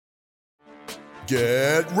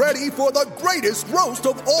Get ready for the greatest roast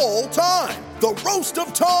of all time, the Roast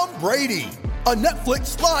of Tom Brady, a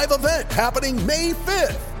Netflix live event happening May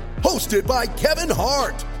 5th. Hosted by Kevin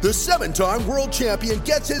Hart, the 7-time world champion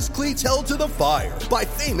gets his cleats held to the fire by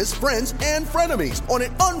famous friends and frenemies on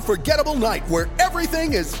an unforgettable night where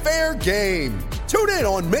everything is fair game. Tune in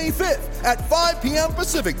on May 5th at 5 p.m.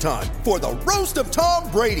 Pacific time for the Roast of Tom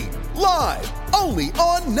Brady, live only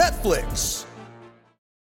on Netflix.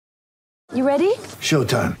 You ready?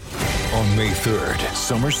 Showtime. On May 3rd,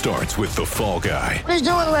 summer starts with The Fall Guy. Let's do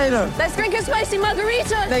it later. Let's drink a spicy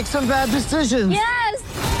margarita. Make some bad decisions. Yes!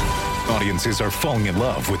 Audiences are falling in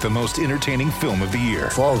love with the most entertaining film of the year.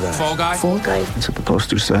 Fall Guy. Fall Guy? Fall guy. That's what the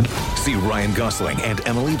poster said. See Ryan Gosling and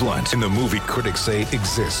Emily Blunt in the movie critics say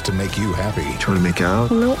exists to make you happy. Trying to make it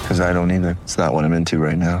out? Nope. Because I don't either. It's not what I'm into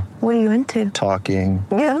right now. What are you into? Talking.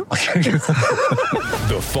 Yeah.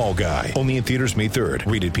 The Fall Guy. Only in theaters May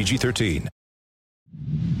 3rd. Rated PG-13.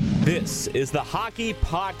 This is the Hockey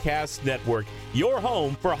Podcast Network, your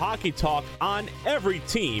home for hockey talk on every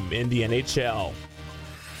team in the NHL.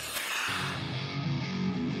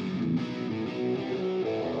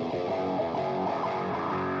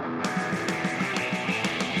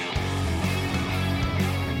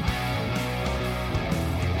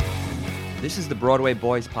 This is the Broadway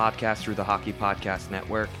Boys podcast through the Hockey Podcast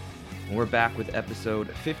Network, and we're back with episode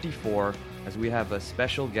 54 as we have a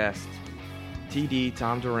special guest, TD,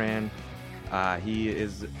 Tom Duran. He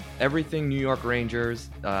is everything New York Rangers.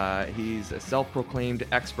 He's a self-proclaimed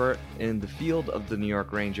expert in the field of the New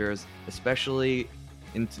York Rangers, especially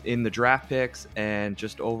in the draft picks and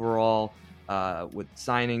just overall with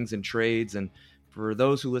signings and trades. And for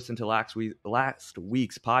those who listened to last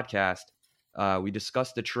week's podcast, we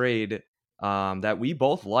discussed the trade that we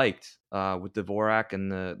both liked with Dvorak and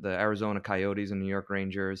the Arizona Coyotes and New York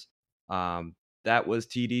Rangers. That was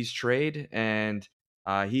TD's trade, and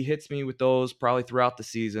he hits me with those probably throughout the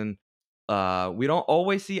season. We don't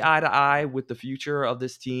always see eye to eye with the future of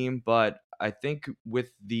this team, but I think with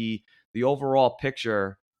the overall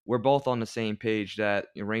picture, we're both on the same page that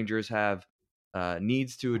Rangers have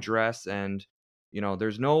needs to address, and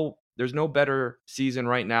there's no better season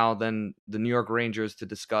right now than the New York Rangers to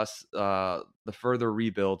discuss the further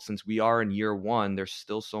rebuild. Since we are in year one, there's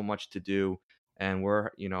still so much to do. And we're,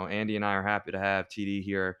 Andy and I are happy to have TD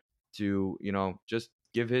here to, just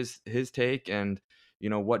give his take and,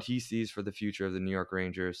 what he sees for the future of the New York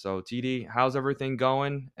Rangers. So TD, how's everything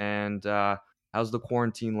going? And how's the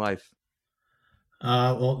quarantine life?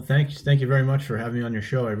 Well, thank you very much for having me on your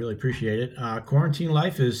show. I really appreciate it. Quarantine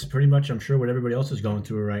life is pretty much, I'm sure, what everybody else is going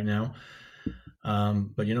through right now.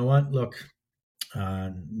 But you know what? Look,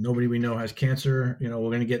 nobody we know has cancer. We're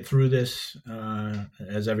going to get through this,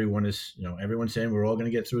 as everyone is, everyone's saying we're all going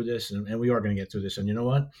to get through this, and we are going to get through this. And you know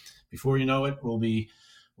what? Before you know it, we'll be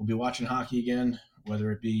watching hockey again,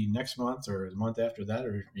 whether it be next month or the month after that,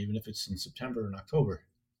 or even if it's in September and October.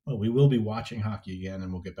 Well, we will be watching hockey again,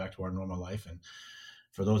 and we'll get back to our normal life. And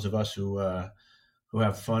for those of us who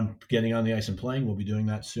have fun getting on the ice and playing, we'll be doing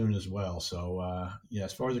that soon as well. So,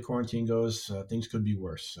 as far as the quarantine goes, things could be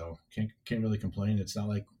worse. So can't really complain. It's not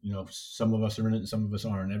like, some of us are in it and some of us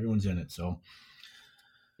aren't. Everyone's in it. So,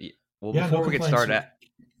 well, before we get started,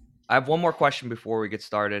 I have one more question before we get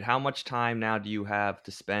started. How much time now do you have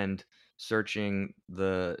to spend searching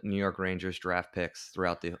the New York Rangers draft picks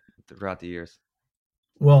throughout the years?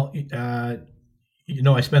 Well, I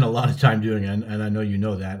spend a lot of time doing it, and I know you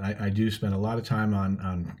know that. I do spend a lot of time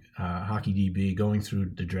on Hockey DB, going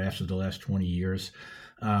through the drafts of the last 20 years.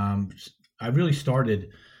 I really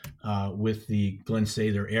started with the Glenn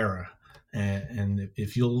Sather era, and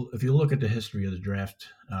if you look at the history of the draft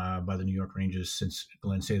by the New York Rangers since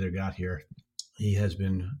Glenn Sather got here, he has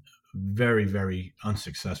been very, very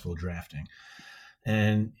unsuccessful drafting.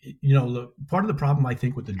 And look, part of the problem I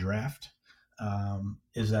think with the draft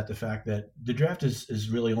is that the fact that the draft is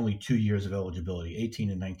really only 2 years of eligibility, 18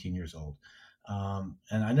 and 19 years old.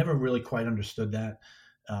 And I never really quite understood that.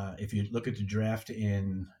 If you look at the draft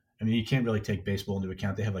you can't really take baseball into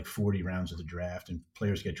account. They have like 40 rounds of the draft, and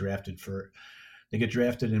players get drafted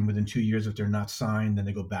and within 2 years, if they're not signed, then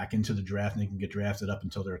they go back into the draft and they can get drafted up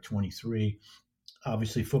until they're 23.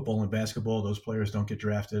 Obviously, football and basketball, those players don't get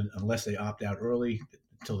drafted unless they opt out early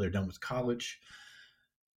until they're done with college.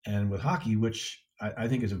 And with hockey, which I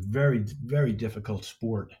think is a very, very difficult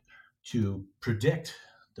sport to predict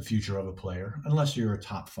the future of a player, unless you're a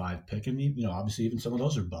top 5 pick. And, obviously even some of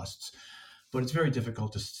those are busts. But it's very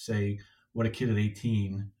difficult to say what a kid at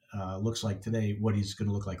 18 looks like today, what he's going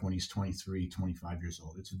to look like when he's 23, 25 years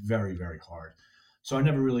old. It's very, very hard. So I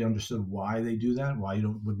never really understood why they do that, why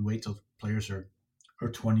you wouldn't wait till players are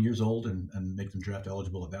are 20 years old and make them draft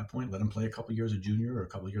eligible at that point. Let them play a couple years of junior or a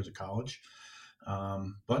couple of years of college.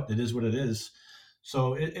 But it is what it is.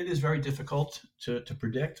 So it is very difficult to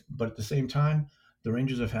predict. But at the same time, the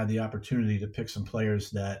Rangers have had the opportunity to pick some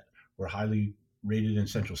players that were highly rated in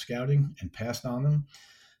central scouting and passed on them.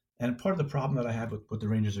 And part of the problem that I have with what the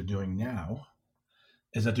Rangers are doing now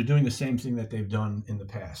is that they're doing the same thing that they've done in the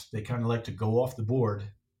past. They kind of like to go off the board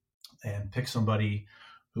and pick somebody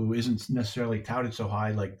who isn't necessarily touted so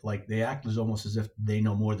high, like they act as almost as if they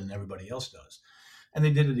know more than everybody else does. And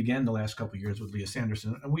they did it again the last couple of years with Lias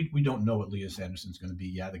Andersson. And we don't know what Lias Andersson's going to be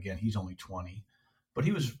yet. Again, he's only 20. But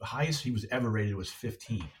he was highest he was ever rated was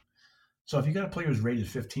 15. So if you got a player who's rated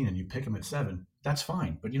 15 and you pick him at 7, that's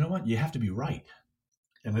fine. But you know what? You have to be right.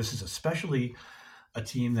 And this is especially a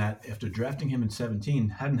team that, after drafting him in 17,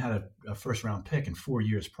 hadn't had a first-round pick in 4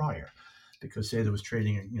 years prior, because Sather was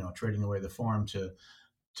trading away the farm to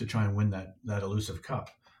try and win that elusive cup.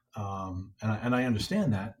 And I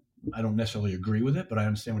understand that. I don't necessarily agree with it, but I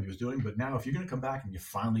understand what he was doing. But now, if you're going to come back and you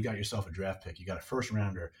finally got yourself a draft pick, you got a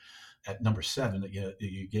first-rounder at number 7 that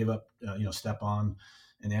you gave up, Stepan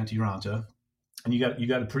and Antti Raanta, and you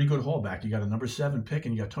got a pretty good haul back. You got a number 7 pick,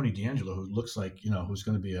 and you got Tony DeAngelo, who looks like who's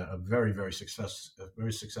going to be a very, very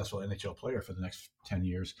successful NHL player for the next 10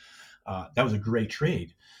 years. That was a great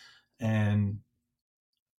trade, and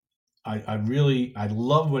I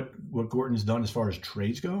love what Gorton's done as far as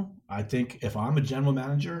trades go. I think if I'm a general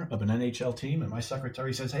manager of an NHL team and my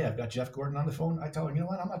secretary says, "Hey, I've got Jeff Gorton on the phone," I tell him, "You know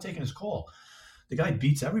what? I'm not taking his call." The guy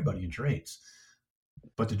beats everybody in trades.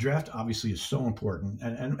 But the draft obviously is so important,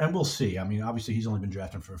 and we'll see. I mean, obviously he's only been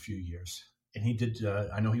drafting for a few years, and he did.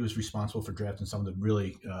 I know he was responsible for drafting some of the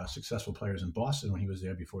really successful players in Boston when he was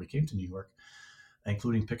there before he came to New York,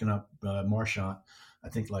 including picking up Marchand. I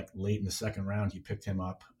think like late in the second round, he picked him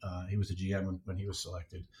up. He was a GM when he was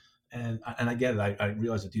selected, and I get it. I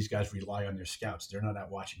realize that these guys rely on their scouts. They're not out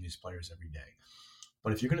watching these players every day.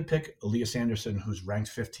 But if you're going to pick Lias Andersson, who's ranked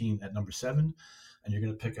 15 at number 7, and you're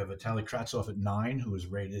going to pick a Vitaly Kravtsov at 9, who is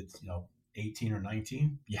rated 18 or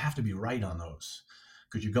 19, you have to be right on those,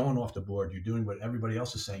 because you're going off the board. You're doing what everybody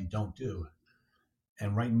else is saying don't do.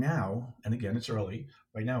 And right now, and again, it's early,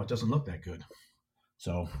 right now it doesn't look that good.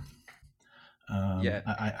 So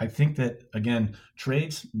I think that, again,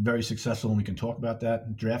 trades, very successful, and we can talk about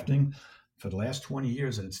that. Drafting for the last 20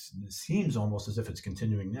 years, and it seems almost as if it's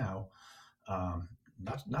continuing now,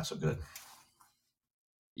 not so good.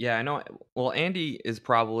 Yeah, I know. Well, Andy is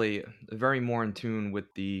probably very more in tune with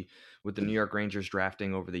the New York Rangers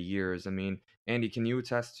drafting over the years. I mean, Andy, can you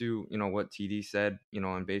attest to what TD said?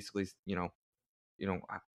 And basically,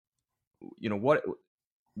 what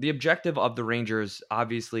the objective of the Rangers,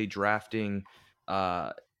 obviously drafting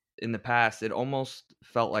in the past, it almost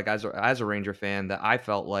felt like as a Ranger fan that I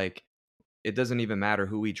felt like it doesn't even matter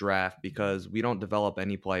who we draft, because we don't develop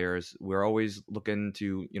any players. We're always looking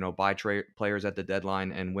to, buy players at the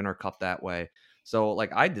deadline and win our cup that way. So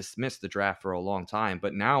like I dismissed the draft for a long time,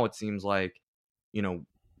 but now it seems like,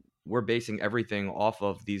 we're basing everything off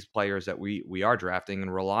of these players that we are drafting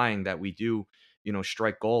and relying that we do,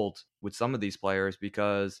 strike gold with some of these players,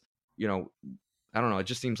 because, I don't know. It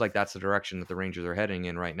just seems like that's the direction that the Rangers are heading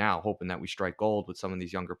in right now, hoping that we strike gold with some of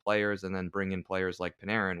these younger players and then bring in players like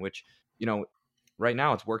Panarin, which, right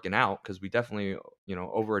now it's working out because we definitely,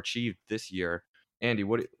 overachieved this year. Andy,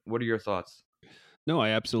 what are your thoughts? No, I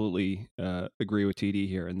absolutely agree with TD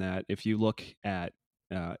here in that if you look at,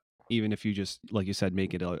 even if you just, like you said,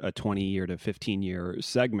 make it a 20-year to 15-year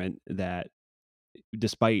segment, that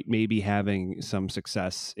despite maybe having some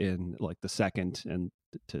success in like the second and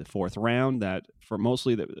to fourth round, that for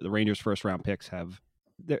mostly the Rangers' first round picks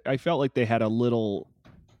I felt like they had a little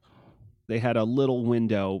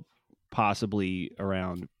window possibly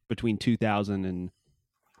around between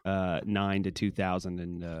 2009 to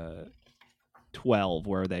 2012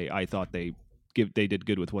 where I thought they did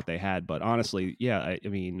good with what they had. But honestly, yeah, I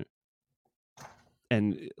mean,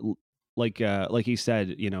 and like he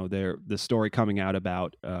said, the story coming out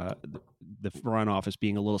about the front office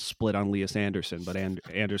being a little split on Lias Andersson, but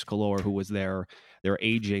Anders Kallur, who was their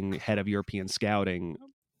aging head of European scouting,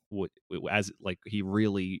 as like he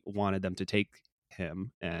really wanted them to take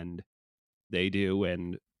him, and they do,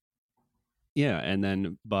 and yeah,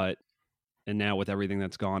 and now with everything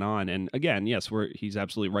that's gone on, and again, yes, he's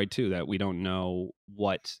absolutely right too that we don't know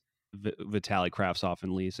what Vitaly Kravtsov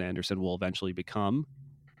and Lias Andersson will eventually become.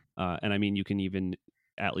 And I mean, you can even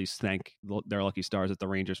at least thank their lucky stars that the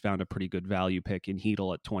Rangers found a pretty good value pick in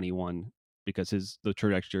Hedl at 21, because the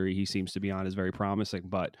trajectory he seems to be on is very promising.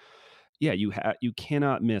 But yeah, you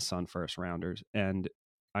cannot miss on first rounders. And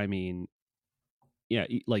I mean, yeah,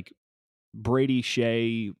 like Brady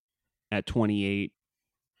Shea at 28.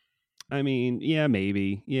 I mean, yeah,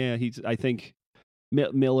 maybe. Yeah, I think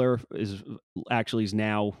Miller is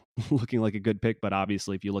now looking like a good pick, but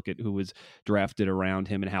obviously if you look at who was drafted around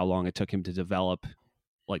him and how long it took him to develop,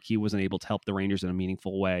 like he wasn't able to help the Rangers in a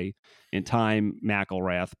meaningful way. In time,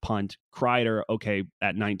 McElrath, punt, Kreider, okay,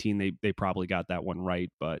 at 19 they probably got that one right,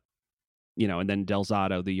 but and then Del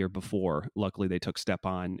Zotto the year before. Luckily they took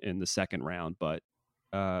Stepan in the second round, but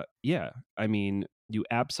yeah, I mean, you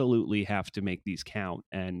absolutely have to make these count,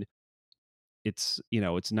 and it's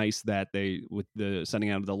nice that they, with the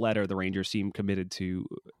sending out of the letter, the Rangers seem committed to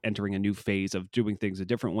entering a new phase of doing things a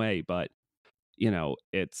different way. But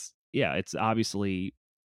it's obviously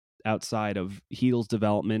outside of Heedle's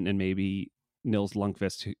development and maybe Nils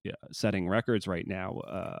Lundkvist setting records right now.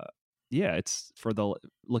 It's for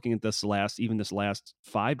looking at this last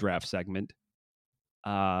 5 draft segment.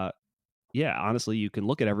 Honestly, you can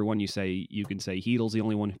look at everyone. You can say Heedle's the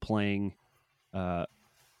only one playing.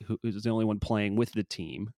 Who is the only one playing with the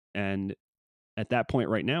team, and at that point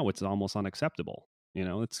right now it's almost unacceptable.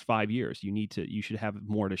 It's 5 years. You should have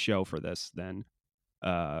more to show for this than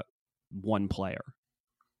one player.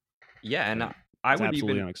 And it's I would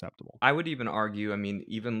absolutely even unacceptable. I would even argue, if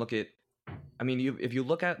you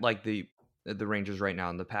look at like the Rangers right now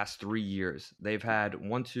in the past 3 years, they've had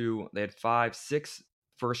 5, 6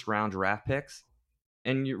 first round draft picks,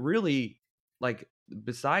 and you really, like,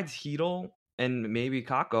 besides Heedle and maybe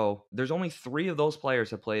Kakko, there's only 3 of those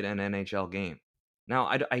players have played an NHL game. Now,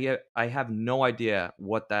 I have no idea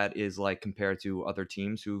what that is like compared to other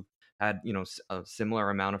teams who've had, a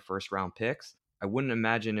similar amount of first round picks. I wouldn't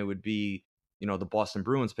imagine it would be, the Boston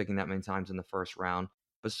Bruins picking that many times in the first round,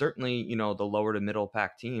 but certainly, the lower to middle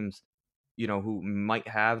pack teams, who might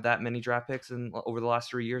have that many draft picks over the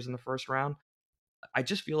last 3 years in the first round. I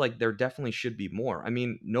just feel like there definitely should be more. I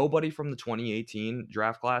mean, nobody from the 2018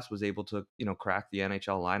 draft class was able to, crack the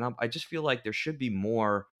NHL lineup. I just feel like there should be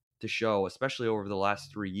more to show, especially over the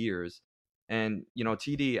last 3 years. And,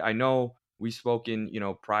 TD, I know we've spoken,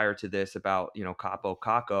 prior to this about, Kaapo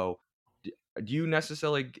Kakko. Do you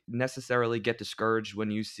necessarily get discouraged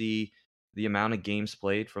when you see the amount of games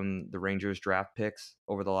played from the Rangers draft picks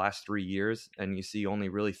over the last 3 years, and you see only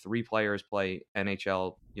really 3 players play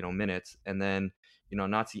NHL, minutes, and then,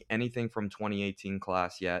 not see anything from 2018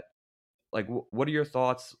 class yet? Like, what are your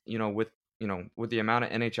thoughts, with the amount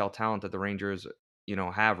of NHL talent that the Rangers,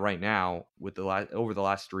 have right now with over the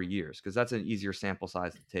last 3 years? Because that's an easier sample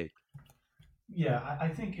size to take. Yeah, I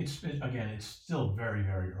think it's still very,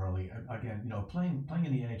 very early. Again, playing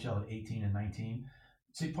in the NHL at 18 and 19.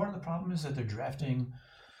 See, part of the problem is that they're drafting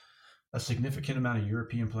a significant amount of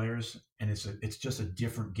European players, and it's just a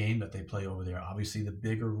different game that they play over there. Obviously, the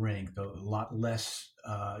bigger rink, a lot less,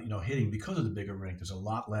 hitting because of the bigger rink. There's a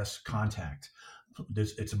lot less contact.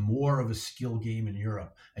 It's more of a skill game in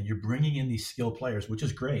Europe, and you're bringing in these skill players, which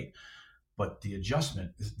is great. But the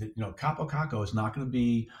adjustment is that, Kaapo Kakko is not going to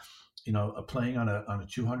be, playing on a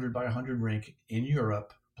 200 by 100 rink in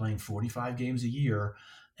Europe, playing 45 games a year,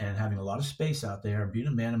 and having a lot of space out there, and being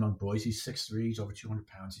a man among boys. He's 6'3", he's over 200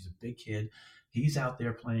 pounds. He's a big kid. He's out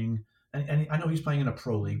there playing, and I know he's playing in a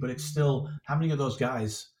pro league, but it's still, how many of those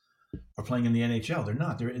guys are playing in the NHL? They're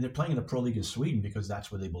not. They're playing in the pro league in Sweden because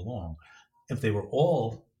that's where they belong. If they were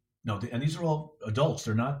all, and these are all adults.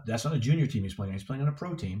 That's not a junior team he's playing. He's playing on a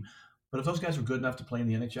pro team. But if those guys were good enough to play in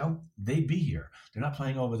the NHL, they'd be here. They're not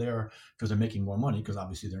playing over there because they're making more money, because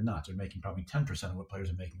obviously they're not. They're making probably 10% of what players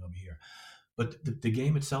are making over here. But the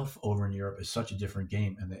game itself over in Europe is such a different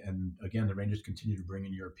game. And again, the Rangers continue to bring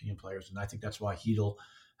in European players. And I think that's why Heedle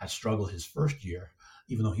has struggled his first year,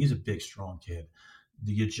 even though he's a big, strong kid.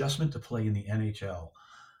 The adjustment to play in the NHL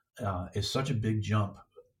is such a big jump.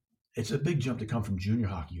 It's a big jump to come from junior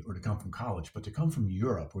hockey or to come from college, but to come from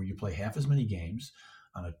Europe, where you play half as many games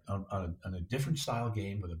on a different style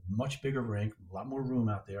game with a much bigger rink, a lot more room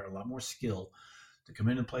out there, a lot more skill, to come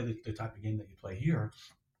in and play the type of game that you play here.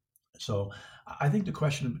 So I think the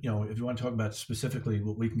question, if you want to talk about specifically,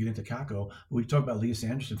 we can get into Kakko. We talk about Elias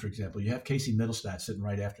Anderson, for example. You have Casey Middlestat sitting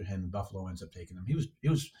right after him, and Buffalo ends up taking him.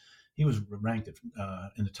 He was ranked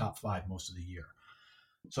in the top 5 most of the year.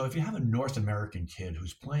 So if you have a North American kid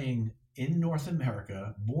who's playing in North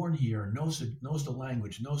America, born here, knows the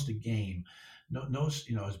language, knows the game, knows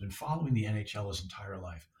has been following the NHL his entire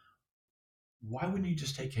life, why wouldn't you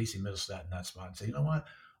just take Casey Middlestat in that spot and say, you know what?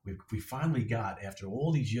 We finally got, after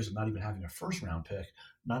all these years of not even having a first round pick,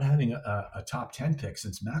 not having a top 10 pick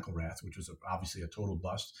since McElrath, which was obviously a total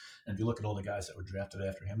bust. And if you look at all the guys that were drafted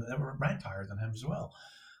after him, they were ranked higher than him as well.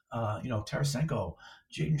 Tarasenko,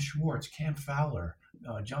 Jaden Schwartz, Cam Fowler,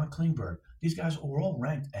 John Klingberg. These guys were all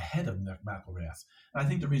ranked ahead of McElrath. And I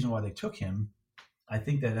think the reason why they took him, I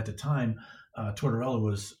think that at the time, Tortorella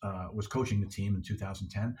was coaching the team in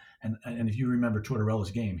 2010, and if you remember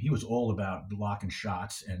Tortorella's game, he was all about blocking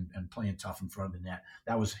shots and playing tough in front of the net.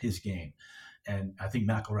 That was his game, and I think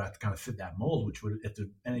McElrath kind of fit that mold. Which would, if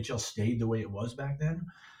the NHL stayed the way it was back then,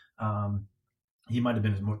 he might have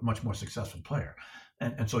been a much more successful player.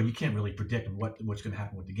 And so you can't really predict what's going to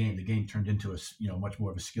happen with the game. The game turned into a much more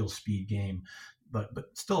of a skill speed game. But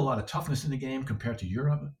still a lot of toughness in the game compared to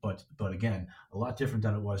Europe. But again, a lot different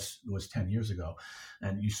than it was 10 years ago.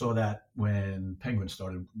 And you saw that when Penguins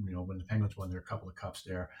started, when the Penguins won their couple of cups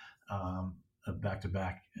there back to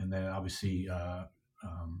back. And then obviously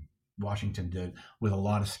Washington did with a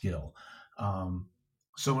lot of skill.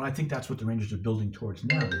 So and I think that's what the Rangers are building towards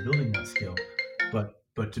now. They're building that skill.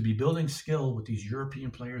 But to be building skill with these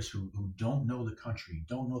European players who don't know the country,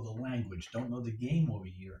 don't know the language, don't know the game over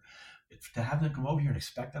here, to have them come over here and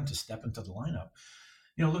expect them to step into the lineup.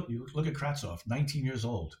 Look at Kravtsov, 19 years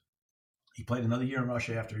old. He played another year in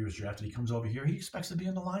Russia after he was drafted. He comes over here. He expects to be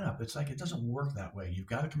in the lineup. It's like it doesn't work that way. You've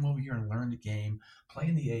got to come over here and learn the game, play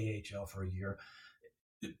in the AHL for a year.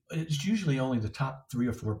 It's usually only the top 3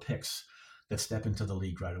 or 4 picks that step into the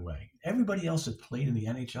league right away. Everybody else that played in the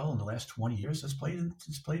NHL in the last 20 years has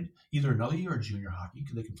played either another year of junior hockey,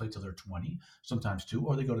 because they can play till they're 20, sometimes 2,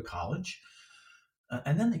 or they go to college.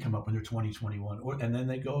 And then they come up when they're 20, 21, and then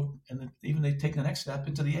they go, and then even they take the next step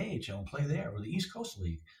into the AHL and play there, or the East Coast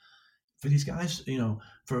League. For these guys,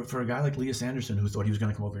 for a guy like Elias Anderson, who thought he was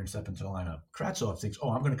going to come over here and step into the lineup, Kravtsov thinks,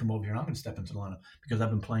 I'm going to come over here and I'm going to step into the lineup because I've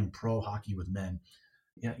been playing pro hockey with men.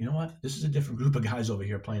 Yeah, you know what? This is a different group of guys over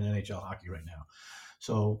here playing NHL hockey right now.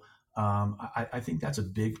 So I think that's a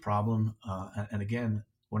big problem. And again,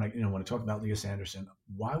 when I talk about Elias Anderson,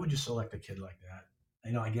 why would you select a kid like that?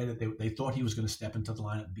 I get it. They thought he was going to step into the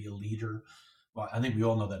lineup and be a leader. Well, I think we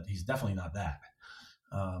all know that he's definitely not that.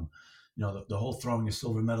 The whole throwing a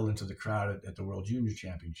silver medal into the crowd at the World Junior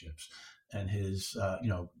Championships, and his,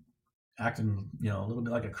 acting, a little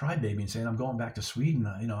bit like a crybaby and saying, "I'm going back to Sweden.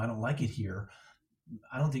 I don't like it here."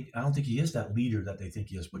 I don't think he is that leader that they think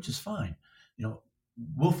he is, which is fine.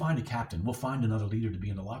 We'll find a captain. We'll find another leader to be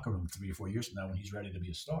in the locker room 3 or 4 years from now when he's ready to be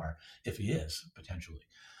a star, if he is potentially.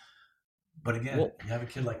 But again, you have a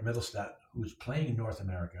kid like Middlestat who's playing in North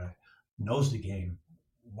America, knows the game.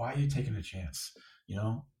 Why are you taking a chance?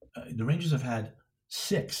 The Rangers have had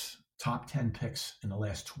 6 top 10 picks in the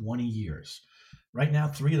last 20 years. Right now,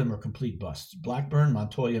 3 of them are complete busts. Blackburn,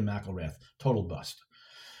 Montoya, and McElrath, total bust.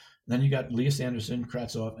 Then you got Elias Anderson,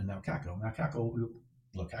 Kravtsov, and now Kakko. Now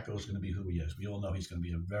Kakko is going to be who he is. We all know he's going to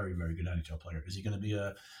be a very, very good NHL player. Is he going to be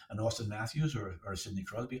an Austin Matthews or a Sidney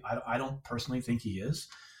Crosby? I don't personally think he is.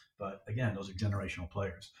 But again, those are generational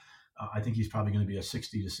players. I think he's probably going to be a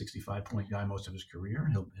 60 to 65 point guy most of his career.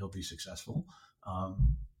 He'll be successful.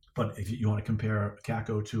 But if you want to compare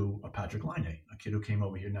Kakko to a Patrick Laine, a kid who came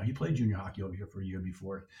over here. Now, he played junior hockey over here for a year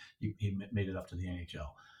before he made it up to the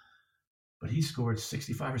NHL. But he scored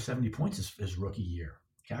 65 or 70 points his rookie year.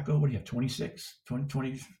 Kakko, what do you have, 26,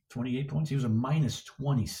 20, 28 points? He was a minus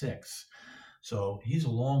 26. So he's a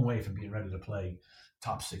long way from being ready to play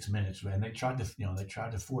top 6 minutes. And they tried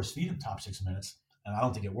to force feed him top 6 minutes, and I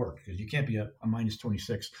don't think it worked, because you can't be a minus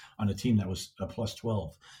 26 on a team that was a plus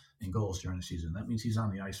 12 in goals during the season. That means he's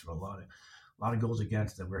on the ice for a lot of goals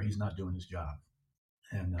against that where he's not doing his job.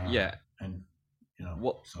 And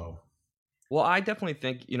Well, I definitely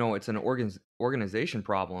think, it's an organization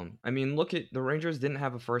problem. I mean, look at the Rangers didn't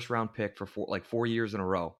have a first round pick for 4 years in a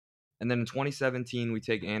row. And then in 2017, we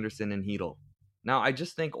take Anderson and Hedl. Now, I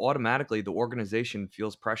just think automatically the organization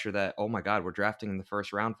feels pressure that, oh my God, we're drafting in the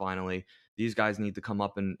first round finally. These guys need to come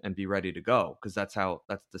up and be ready to go, because that's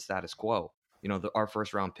the status quo. Our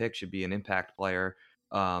first round pick should be an impact player,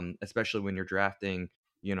 especially when you're drafting,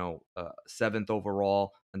 7th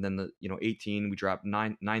overall, and then 18, we dropped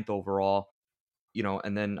 9th overall,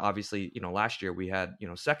 and then obviously, last year we had,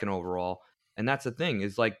 2nd overall. And that's the thing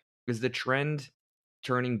is the trend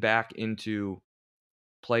turning back into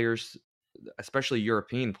players, especially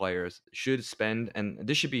European players, should spend, and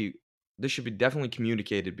this should be definitely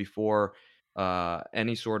communicated before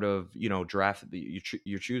any sort of draft that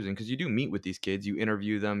you're choosing, because you do meet with these kids, you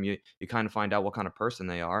interview them, you kind of find out what kind of person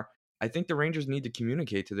they are. I think the Rangers need to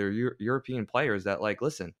communicate to their European players that,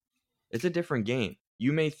 listen, it's a different game.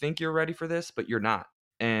 You may think you're ready for this, but you're not,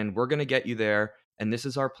 and we're going to get you there, and this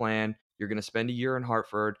is our plan. You're going to spend a year in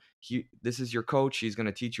Hartford. This is your coach. He's going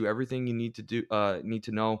to teach you everything you need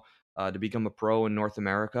to know to become a pro in North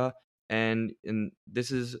America, and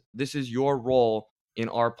this is your role in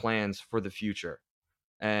our plans for the future.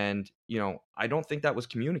 And, I don't think that was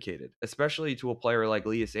communicated, especially to a player like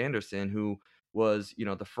Lias Andersson, who was,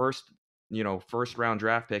 the first round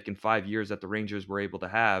draft pick in 5 years that the Rangers were able to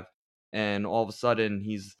have. And all of a sudden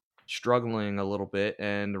he's struggling a little bit,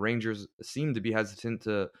 and the Rangers seem to be hesitant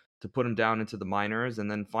to put him down into the minors.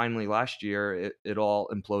 And then finally last year, it all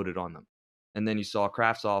imploded on them. And then you saw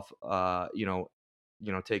Kravtsov,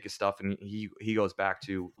 take his stuff, and he goes back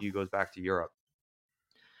to Europe.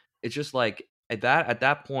 It's just like at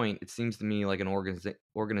that point, it seems to me like an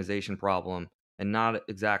organization problem, and not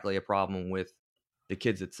exactly a problem with the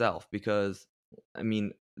kids itself. Because I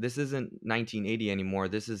mean, this isn't 1980 anymore.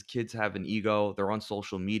 This is kids have an ego. They're on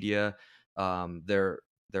social media.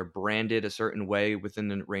 They're branded a certain way within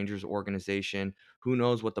the Rangers organization. Who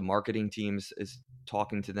knows what the marketing team is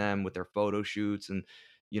talking to them with their photo shoots and,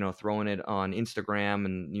 throwing it on Instagram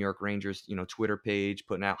and New York Rangers, Twitter page,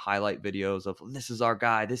 putting out highlight videos of, this is our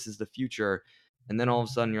guy, this is the future. And then all of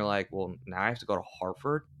a sudden you're like, well, now I have to go to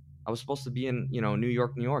Hartford. I was supposed to be in, New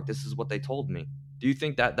York. This is what they told me. Do you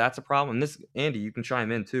think that that's a problem? This, Andy, you can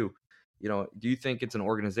chime in too. Do you think it's an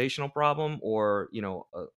organizational problem or,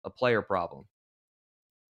 a player problem?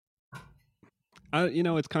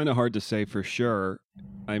 It's kind of hard to say for sure.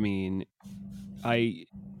 I mean,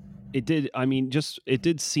 it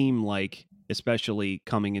did seem like, especially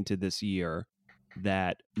coming into this year,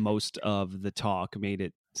 that most of the talk made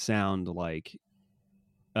it sound like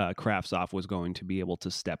Kravtsov was going to be able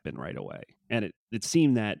to step in right away. And it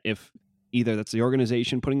seemed that if either that's the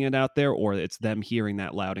organization putting it out there, or it's them hearing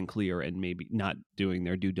that loud and clear and maybe not doing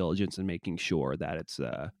their due diligence and making sure that it's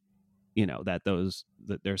that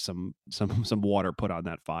there's some water put on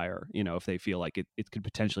that fire, if they feel like it could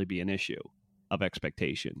potentially be an issue of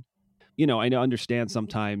expectation. I understand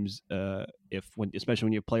sometimes especially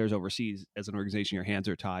when you have players overseas as an organization, your hands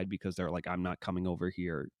are tied because they're like, I'm not coming over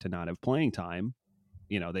here to not have playing time.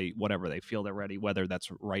 They feel they're ready, whether that's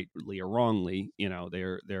rightly or wrongly,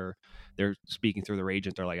 they're speaking through their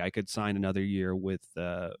agent. They're like, I could sign another year with,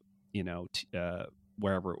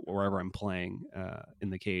 wherever I'm playing in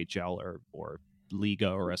the KHL or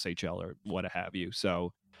Liga or SHL or what have you.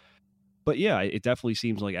 So, but yeah, it definitely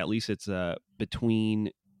seems like at least it's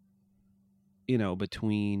between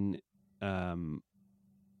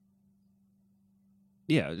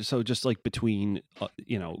so just like between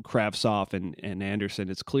Kravtsov and Andersson,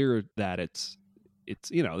 it's clear that it's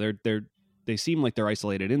they seem like they're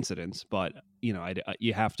isolated incidents, but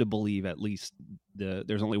you have to believe at least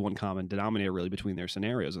there's only one common denominator really between their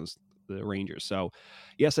scenarios and the Rangers. So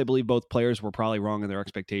yes, I believe both players were probably wrong in their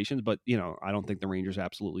expectations, but I don't think the Rangers are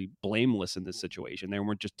absolutely blameless in this situation. They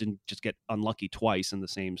didn't just get unlucky twice in the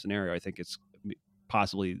same scenario. I think it's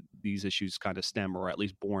possibly these issues kind of stem, or at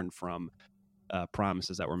least born from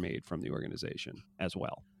promises that were made from the organization as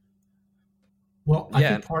well. Well, I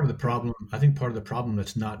think part of the problem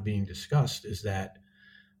that's not being discussed is that,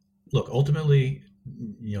 look, ultimately,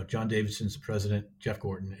 John Davidson's the president, Jeff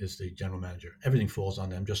Gorton is the general manager. Everything falls on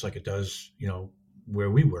them, just like it does, where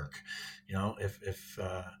we work. If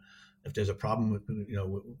there's a problem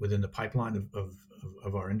within the pipeline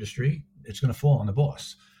of our industry, it's going to fall on the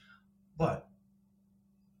boss. But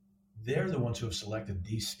they're the ones who have selected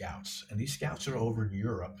these scouts, and these scouts are over in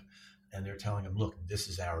Europe, and they're telling him, look, this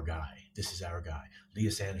is our guy. This is our guy.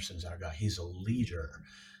 Lias Andersson's our guy. He's a leader.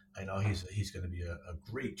 I know he's going to be a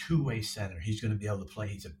great two-way center. He's going to be able to play.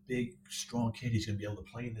 He's a big, strong kid. He's going to be able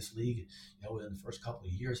to play in this league. Within the first couple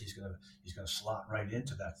of years, he's going to slot right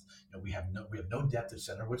into that. We have no depth at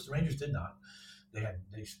center, which the Rangers did not. They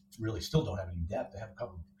really still don't have any depth. They have a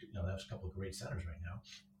couple of great centers right now,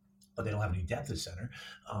 but they don't have any depth at center.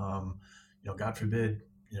 God forbid,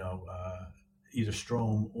 either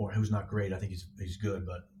Strome or, who's not great. I think he's good,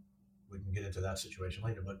 but we can get into that situation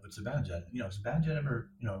later. But Zibanejad, Zibanejad ever,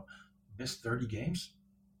 missed 30 games?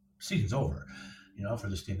 Season's over, for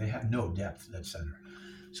this team. They have no depth at center.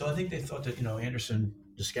 So I think they thought that, Andersson,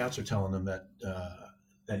 the scouts are telling them that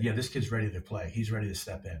this kid's ready to play. He's ready to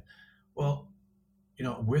step in. Well,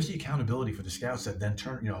 where's the accountability for the scouts that then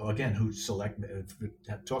turn, again, who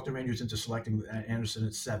talked the Rangers into selecting Andersson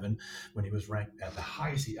at 7 when he was ranked at the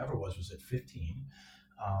highest he ever was at 15.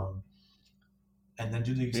 And then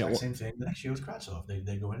do the exact same thing the next year with Kravtsov.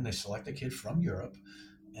 They go in and they select a kid from Europe.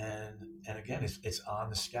 And again, it's on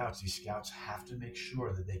the scouts. These scouts have to make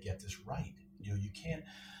sure that they get this right. You can't,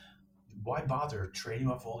 why bother trading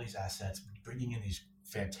off all these assets, bringing in these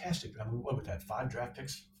fantastic, we've had 5 draft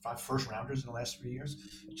picks, 5 first rounders in the last 3 years,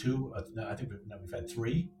 2, I think we've had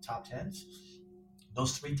 3 top 10s.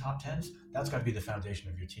 Those 3 top 10s, that's got to be the foundation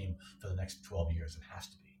of your team for the next 12 years. It has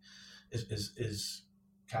to be. Is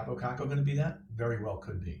Capo Caco going to be that? Very well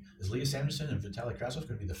could be. Is Elias Anderson and Vitaly Krasov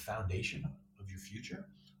going to be the foundation of your future?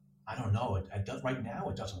 I don't know. It does right now.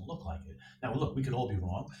 It doesn't look like it. Now, look, we could all be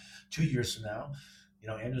wrong. 2 years from now,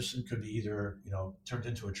 Anderson could be either turned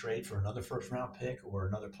into a trade for another first-round pick or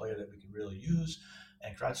another player that we could really use,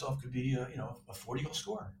 and Krasov could be a 40-goal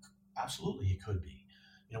scorer. Absolutely, he could be.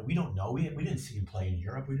 We don't know. We didn't see him play in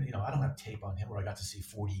Europe. I don't have tape on him where I got to see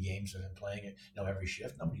 40 games of him playing it, every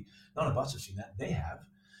shift. None of us have seen that. They have,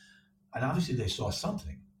 and obviously they saw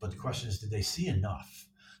something. But the question is, did they see enough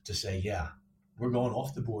to say, yeah, we're going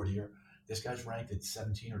off the board here. This guy's ranked at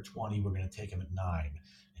 17 or 20. We're going to take him at 9,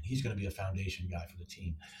 and he's going to be a foundation guy for the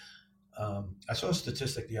team. I saw a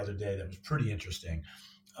statistic the other day that was pretty interesting.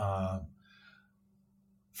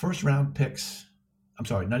 First-round picks. I'm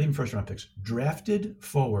sorry, not even first-round picks. Drafted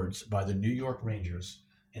forwards by the New York Rangers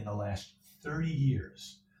in the last 30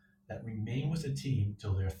 years that remain with the team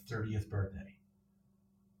till their 30th birthday.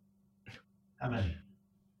 How many?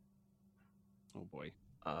 Oh boy.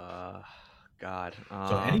 God.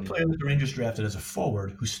 So any player that the Rangers drafted as a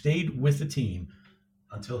forward who stayed with the team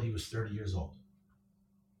until he was 30 years old.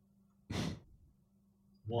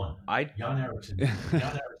 One. Jan Eriksson.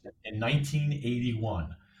 In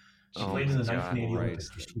 1981. She played in the 1980 Olympics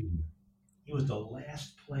for Sweden. He was the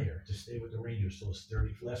last player to stay with the Rangers till his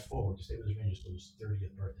last forward to stay with the Rangers till his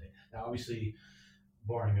 30th birthday. Now, obviously,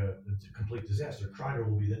 barring a complete disaster, Kreider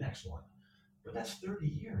will be the next one. But that's 30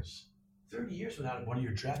 years. 30 years without one of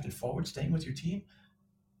your drafted forwards staying with your team.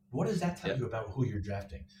 What does that tell you about who you're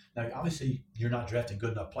drafting? Now, obviously, you're not drafting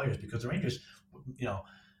good enough players because the Rangers,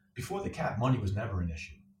 before the cap, money was never an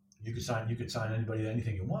issue. You could sign anybody,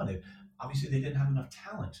 anything you wanted. Obviously, they didn't have enough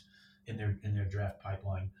talent in their draft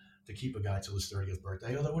pipeline to keep a guy till his 30th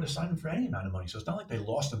birthday, or they would have signed him for any amount of money. So it's not like they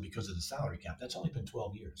lost him because of the salary cap. That's only been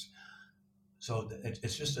 12 years. So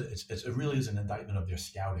it really is an indictment of their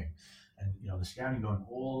scouting. And, the scouting going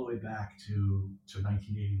all the way back to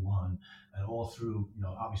 1981 and all through,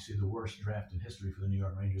 obviously the worst draft in history for the New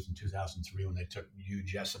York Rangers in 2003 when they took Hugh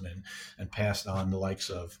Jessamine and passed on the likes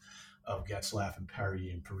of Getzlaf and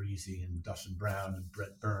Perry and Parisi and Dustin Brown and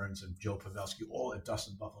Brett Burns and Joe Pavelski, all at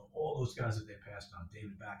Dustin Buffalo, all those guys that they passed on,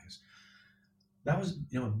 David Backes. That was,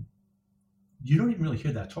 you don't even really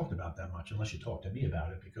hear that talked about that much unless you talk to me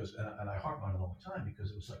about it because, and I harp on it all the time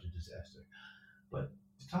because it was such a disaster. But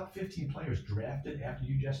the top 15 players drafted after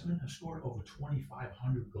Hugh Jessamine have scored over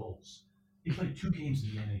 2,500 goals. He played 2 games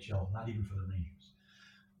in the NHL, not even for the Rangers.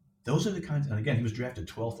 Those are the kinds, and again, he was drafted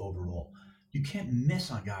 12th overall. You can't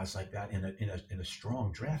miss on guys like that in a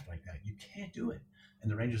strong draft like that. You can't do it,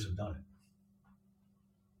 and the Rangers have done it.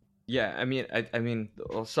 Yeah, I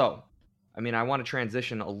want to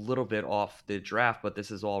transition a little bit off the draft, but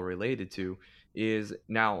this is all related to is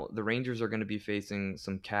now the Rangers are going to be facing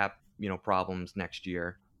some cap, problems next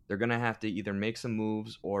year. They're going to have to either make some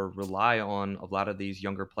moves or rely on a lot of these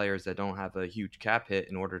younger players that don't have a huge cap hit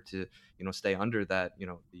in order to, stay under that,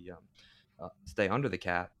 stay under the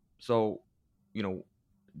cap. So,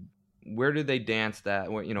 where do they dance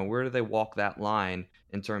that? Where do they walk that line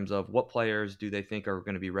in terms of what players do they think are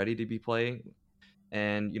going to be ready to be playing,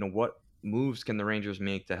 and what moves can the Rangers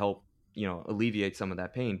make to help alleviate some of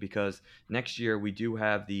that pain? Because next year we do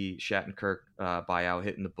have the Shattenkirk buyout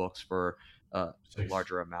hitting the books for a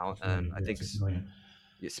larger amount, and I think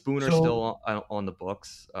Spooner's still on the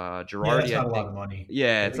books. Girardi, that's not a lot of money.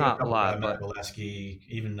 Yeah, it's not a lot. But Valesky,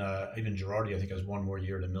 even Girardi, I think has one more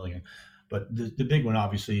year at $1 million. But the big one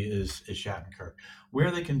obviously is Shattenkirk.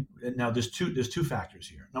 Where they can now, there's two factors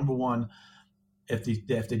here. Number one,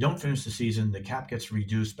 if they don't finish the season, the cap gets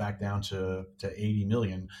reduced back down to $80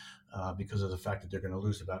 million because of the fact that they're going to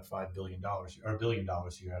lose about $5 billion or $1 billion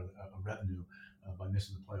here of revenue by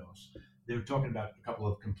missing the playoffs. They're talking about a couple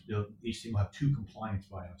of each team will have 2 compliance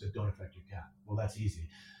buyouts that don't affect your cap. Well, that's easy.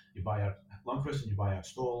 You buy out Lundqvist and you buy out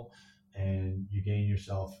Stoll, and you gain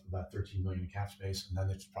yourself about $13 million in cap space, and then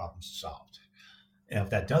it's problems solved. And if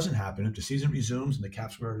that doesn't happen, if the season resumes and the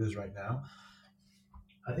cap's where it is right now,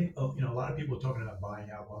 I think a lot of people are talking about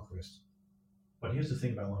buying out Lundqvist. But here's the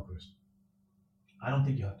thing about Lundqvist. I don't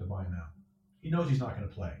think you have to buy him out. He knows he's not going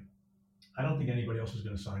to play. I don't think anybody else is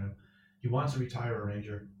going to sign him. He wants to retire a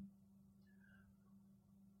Ranger.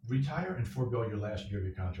 Retire and forego your last year of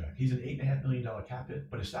your contract. He's an $8.5 million cap hit,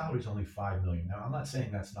 but his salary is only $5 million. Now, I'm not saying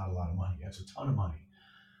that's not a lot of money. That's a ton of money.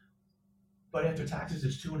 But after taxes,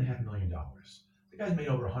 it's $2.5 million. The guy's made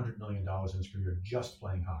over $100 million in his career just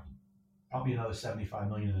playing hockey. Probably another $75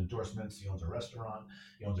 million in endorsements. He owns a restaurant.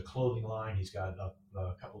 He owns a clothing line. He's got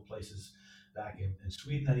a couple of places back in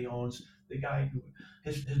Sweden that he owns. The guy,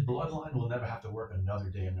 his bloodline will never have to work another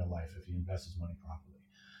day in their life if he invests his money properly.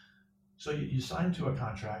 So you sign him to a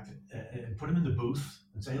contract and put him in the booth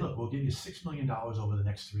and say, look, we'll give you $6 million over the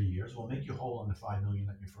next 3 years. We'll make you whole on the $5 million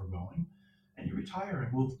that you're foregoing, and you retire,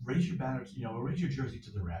 and we'll raise your banner. We'll raise your jersey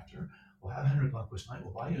to the rafter. We'll have Henrik Lundqvist night.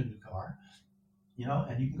 We'll buy you a new car,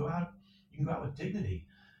 and you can go out. You can go out with dignity.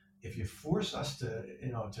 If you force us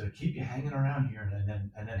to keep you hanging around here and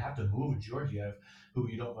then have to move Georgiev, who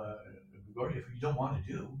you don't want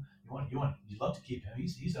to do, you'd love to keep him.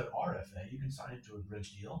 He's an RFA. You can sign him to a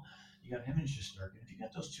bridge deal. You got him and Shesterkin. If you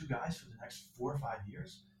get those two guys for the next 4 or 5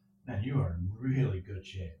 years, man, you are in really good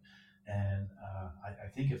shape. And I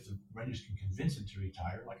think if the Rangers can convince him to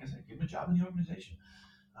retire, like I said, give him a job in the organization.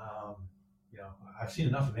 I've seen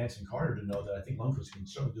enough of Anson Carter to know that I think Lundqvist can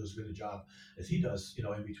certainly do as good a job as he does,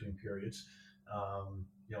 in between periods.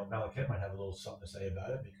 Malaket might have a little something to say about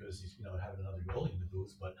it because he's, having another goalie in the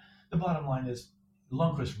booth. But the bottom line is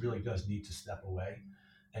Lundqvist really does need to step away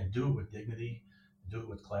and do it with dignity, do it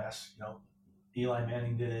with class. Eli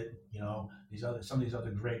Manning did it. Some of these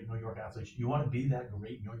other great New York athletes. You want to be that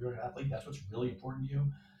great New York athlete. That's what's really important to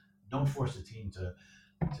you. Don't force the team to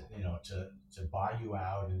buy you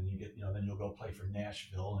out, and you get, then you'll go play for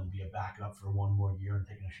Nashville and be a backup for one more year and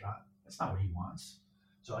taking a shot. That's not what he wants.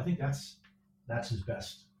 So I think that's the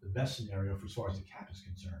best scenario for as far as the cap is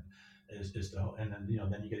concerned, and then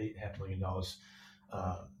then you get $8.5 million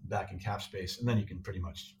back in cap space, and then you can pretty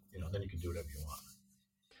much then you can do whatever you want.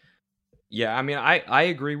 Yeah, I mean, I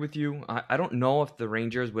agree with you. I don't know if the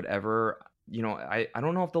Rangers would ever, I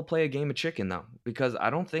don't know if they'll play a game of chicken though, because I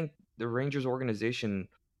don't think the Rangers organization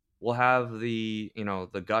will have the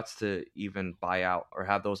guts to even buy out or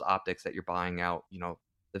have those optics that you're buying out,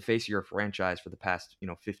 the face of your franchise for the past,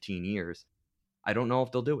 15 years. I don't know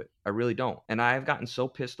if they'll do it. I really don't. And I've gotten so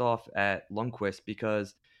pissed off at Lundqvist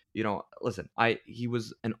because, listen, he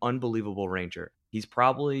was an unbelievable Ranger. He's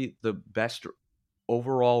probably the best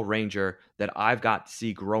overall Ranger that I've got to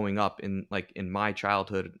see growing up in my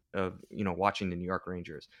childhood of, watching the New York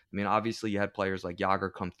Rangers. I mean, obviously you had players like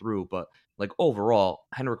Jágr come through, but overall,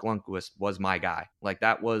 Henrik Lundqvist was my guy.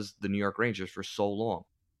 That was the New York Rangers for so long.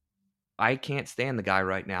 I can't stand the guy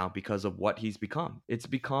right now because of what he's become. It's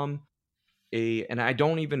become and I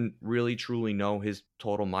don't even really truly know his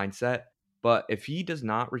total mindset, but if he does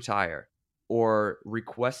not retire or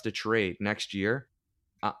request a trade next year,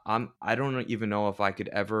 I don't even know if I could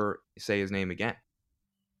ever say his name again.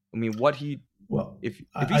 I mean, if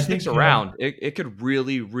he sticks around, it could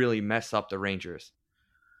really, really mess up the Rangers.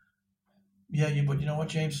 Yeah, but you know what,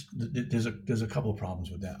 James? There's a couple of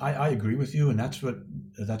problems with that. I agree with you, and that's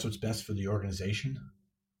what's best for the organization.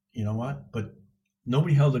 You know what? But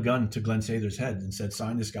nobody held a gun to Glenn Sather's head and said,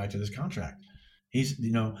 sign this guy to this contract. He's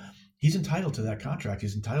entitled to that contract.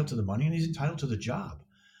 He's entitled to the money, and he's entitled to the job.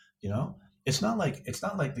 It's not like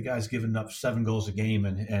the guy's given up 7 goals a game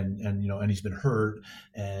and he's been hurt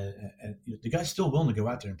and the guy's still willing to go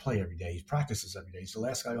out there and play every day. He practices every day. He's the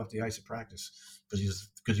last guy off the ice at practice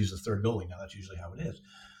because he's the third goalie now. That's usually how it is.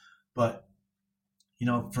 But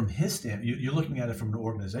from his standpoint, you're looking at it from an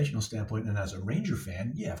organizational standpoint, and as a Ranger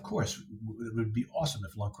fan, yeah, of course, it would be awesome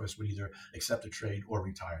if Lundqvist would either accept a trade or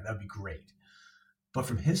retire. That would be great. But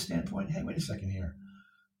from his standpoint, hey, wait a second here.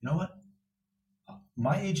 You know what?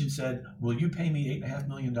 My agent said, will you pay me $8.5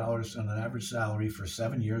 million on an average salary for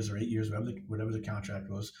 7 years or 8 years, whatever the contract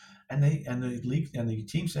was? And the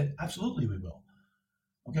team said, absolutely, we will.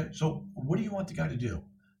 Okay, so what do you want the guy to do?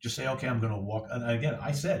 Just say, okay, I'm going to walk. And again,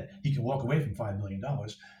 I said he can walk away from $5 million.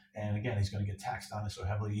 And again, he's going to get taxed on it so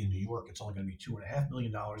heavily in New York. It's only going to be $2.5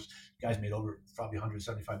 million. The guy's made over probably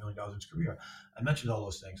 $175 million in his career. I mentioned all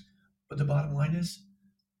those things. But the bottom line is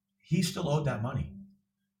he's still owed that money.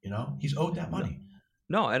 He's owed that money.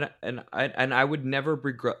 No, and I would never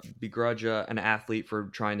begrudge an athlete for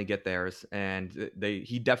trying to get theirs, and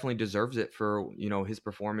he definitely deserves it for his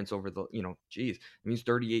performance over the he's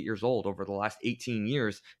 38 years old. Over the last 18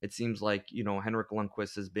 years, it seems like Henrik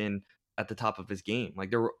Lundqvist has been at the top of his game.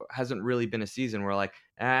 There hasn't really been a season where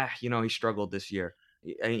he struggled this year.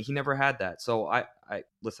 He never had that. So I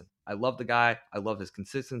listen. I love the guy. I love his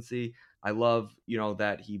consistency. I love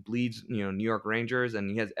that he bleeds New York Rangers,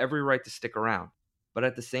 and he has every right to stick around. But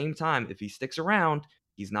at the same time, if he sticks around,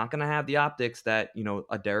 he's not going to have the optics that,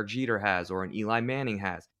 a Derek Jeter has or an Eli Manning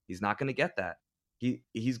has. He's not going to get that.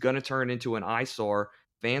 He's going to turn into an eyesore.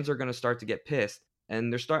 Fans are going to start to get pissed.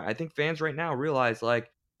 And I think fans right now realize all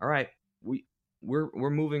right, we're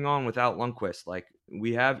moving on without Lundqvist.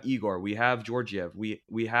 We have Igor, we have Georgiev,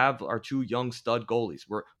 we have our 2 young stud goalies.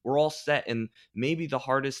 We're all set, and maybe the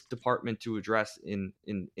hardest department to address in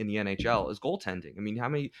the NHL is goaltending. I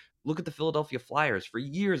mean, look at the Philadelphia Flyers. For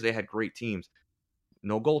years they had great teams.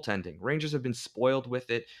 no goaltending. Rangers have been spoiled with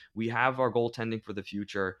it. We have our goaltending for the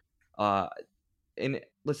future. And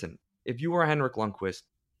listen, if you were Henrik Lundqvist,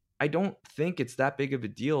 I don't think it's that big of a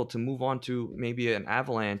deal to move on to maybe an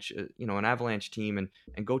Avalanche, an Avalanche team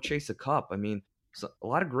and go chase a cup. I mean, a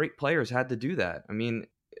lot of great players had to do that. I mean,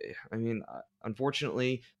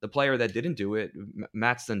 unfortunately, the player that didn't do it,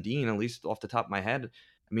 Matt Sundin, at least off the top of my head,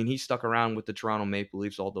 I mean, he stuck around with the Toronto Maple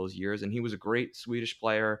Leafs all those years, and he was a great Swedish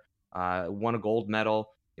player, won a gold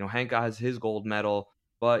medal. Hank has his gold medal.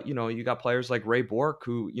 But, you got players like Ray Bourque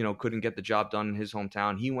who, couldn't get the job done in his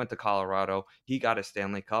hometown. He went to Colorado. He got a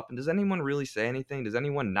Stanley Cup. And does anyone really say anything? Does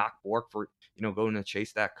anyone knock Bourque for, going to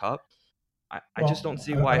chase that cup? I just don't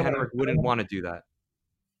see why Henrik wouldn't want to do that.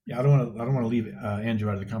 Yeah, I don't want to leave Andrew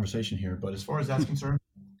out of the conversation here. But as far as that's concerned,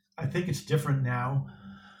 I think it's different now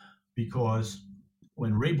because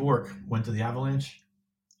when Ray Bourque went to the Avalanche,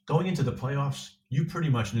 going into the playoffs, you pretty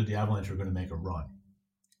much knew the Avalanche were going to make a run.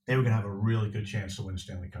 They were going to have a really good chance to win the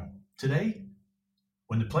Stanley Cup. Today,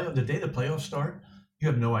 when the day the playoffs start, you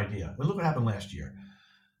have no idea. Well, look what happened last year.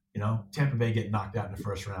 Tampa Bay get knocked out in the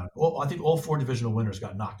first round. I think all 4 divisional winners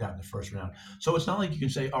got knocked out in the first round. So it's not like you can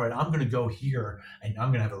say, all right, I'm going to go here and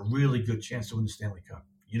I'm going to have a really good chance to win the Stanley Cup.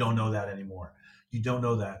 You don't know that anymore. You don't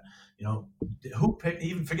know that. Who picked,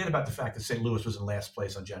 even forget about the fact that St. Louis was in last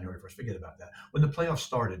place on January 1st. Forget about that. When the playoffs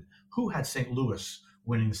started, who had St. Louis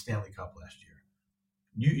winning the Stanley Cup last year?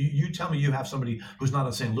 You tell me you have somebody who's not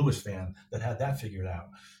a St. Louis fan that had that figured out.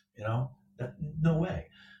 That no way.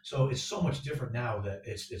 So it's so much different now that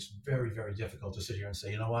it's very, very difficult to sit here and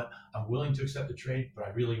say, you know what, I'm willing to accept the trade, but I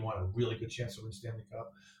really want a really good chance to win the Stanley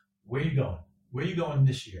Cup. Where are you going? Where are you going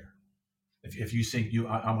this year? If you think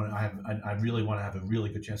I really want to have a really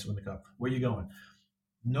good chance to win the Cup, where are you going?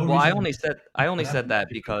 No. Well, I only said that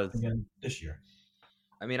because again this year.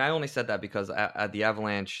 I mean, I only said that because the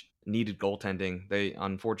Avalanche needed goaltending. They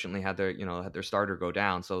unfortunately had their starter go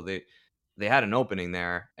down, so they had an opening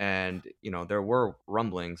there, and there were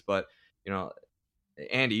rumblings. But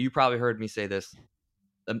Andy, you probably heard me say this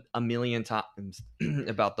a million times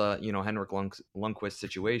about the Henrik Lundqvist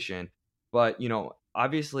situation. But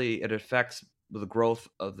obviously it affects the growth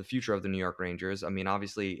of the future of the New York Rangers. I mean,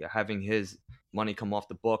 obviously having his money come off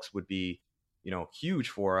the books would be huge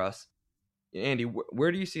for us. Andy,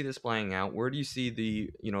 where do you see this playing out? Where do you see the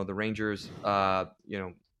Rangers? How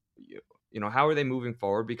are they moving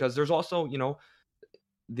forward? Because there's also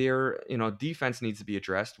their defense needs to be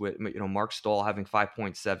addressed with Mark Stahl having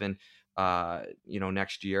 5.7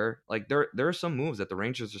 next year. Like there are some moves that the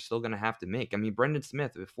Rangers are still going to have to make. I mean, Brendan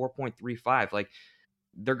Smith with 4.35, like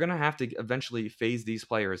they're going to have to eventually phase these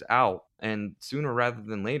players out, and sooner rather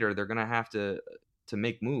than later they're going to have to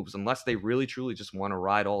make moves unless they really truly just want to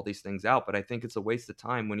ride all these things out. But I think it's a waste of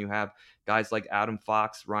time when you have guys like Adam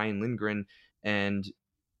Fox, Ryan Lindgren, and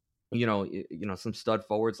some stud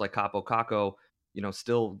forwards like Capo Caco,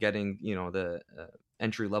 still getting the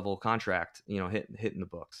entry level contract hitting the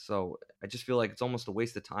books. So I just feel like it's almost a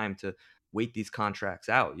waste of time to wait these contracts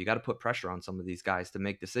out. You got to put pressure on some of these guys to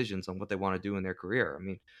make decisions on what they want to do in their career. I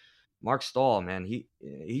mean, Mark Stahl, man,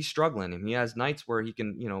 he's struggling, and he has nights where he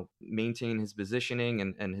can, maintain his positioning,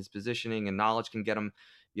 and his positioning and knowledge can get him,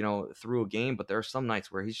 through a game. But there are some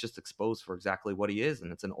nights where he's just exposed for exactly what he is,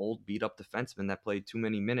 and it's an old, beat up defenseman that played too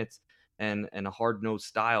many minutes and a hard nosed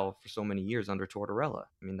style for so many years under Tortorella.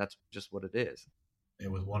 I mean, that's just what it is.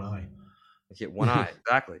 And with one eye. One eye,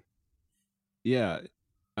 exactly. Yeah.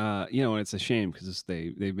 And it's a shame because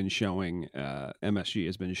they've been showing MSG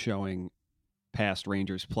has been showing past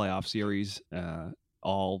Rangers playoff series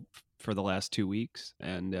all for the last 2 weeks,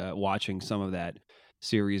 and watching some of that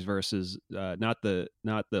series versus not the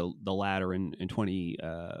latter in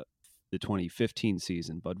the 2015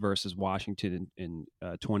 season, but versus Washington in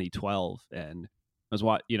 2012. And I was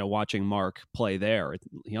watching Mark play there.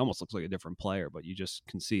 He almost looks like a different player, but you just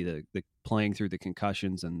can see the playing through the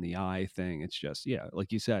concussions and the eye thing. It's just,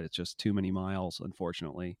 like you said, it's just too many miles,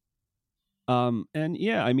 unfortunately. And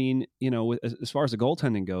yeah, I mean, as far as the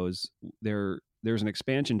goaltending goes, there's an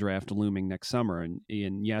expansion draft looming next summer, and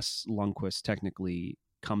yes, Lundqvist technically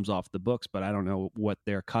comes off the books, but I don't know what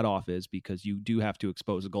their cutoff is, because you do have to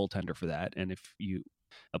expose a goaltender for that, and if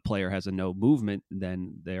a player has a no movement,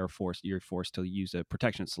 then you're forced to use a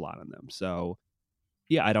protection slot on them. So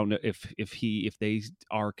yeah, I don't know if they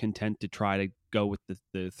are content to try to go with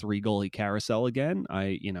the 3 goalie carousel again.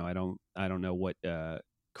 I don't know what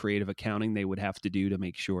creative accounting they would have to do to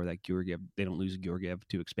make sure that they don't lose Georgiev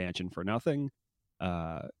to expansion for nothing.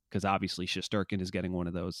 Because obviously Shesterkin is getting one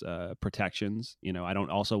of those protections. We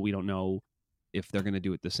don't know if they're going to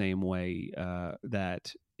do it the same way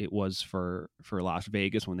that it was for Las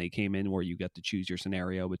Vegas when they came in, where you get to choose your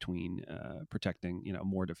scenario between protecting,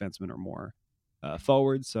 more defensemen or more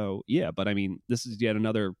forwards. So yeah, but I mean, this is yet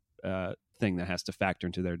another thing that has to factor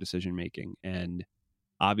into their decision making. And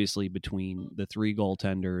obviously, between the three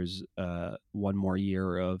goaltenders, one more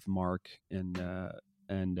year of Mark and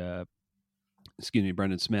Brendan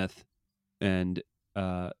Smith, and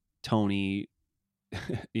Tony,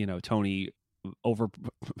 Tony over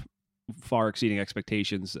far exceeding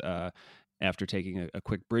expectations after taking a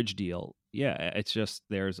quick bridge deal. Yeah, it's just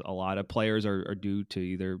there's a lot of players are due to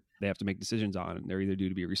either they have to make decisions on, and they're either due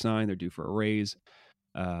to be re-signed, they're due for a raise,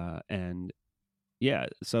 and yeah,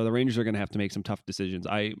 so the Rangers are going to have to make some tough decisions.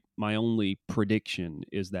 My only prediction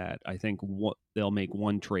is that I think they'll make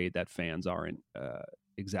one trade that fans aren't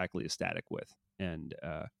exactly ecstatic with, and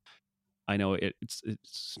I know it's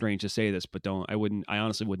strange to say this, but I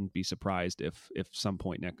honestly wouldn't be surprised if some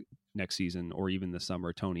point next season or even this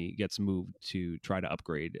summer Tony gets moved to try to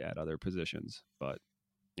upgrade at other positions. But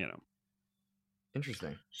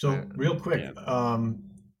interesting. So real quick, yeah.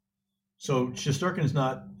 So Shesterkin is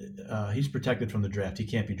not. He's protected from the draft. He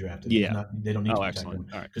can't be drafted. Yeah. They don't need to protect him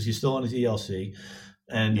because he's still on his ELC.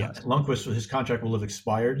 And yes. Lundqvist, his contract will have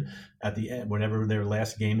expired at the end, whenever their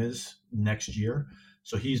last game is next year.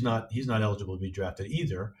 So he's not eligible to be drafted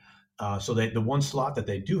either. So the one slot that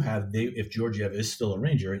they do have, if Georgiev is still a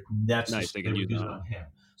Ranger, that's nice. They can use it on him.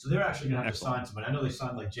 So they're actually going to have to sign somebody. I know they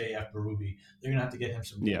signed like J.F. Berube. They're going to have to get him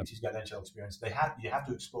some games. He's got NHL experience. You have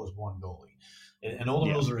to expose one goalie. And all the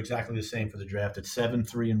rules are exactly the same for the draft. It's 7,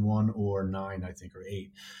 3, and 1, or 9, I think, or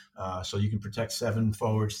 8. So you can protect 7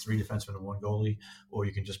 forwards, 3 defensemen, and 1 goalie, or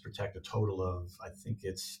you can just protect a total of, I think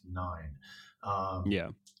it's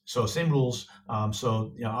 9. So same rules.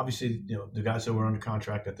 So obviously, the guys that were under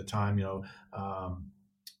contract at the time,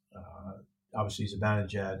 obviously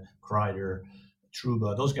Zibanejad, Kreider,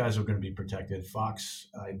 Trouba, those guys are going to be protected. Fox,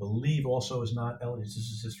 I believe, also is not eligible. This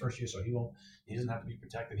is his first year, so he doesn't have to be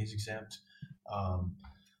protected. He's exempt.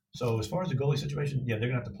 So as far as the goalie situation, they're going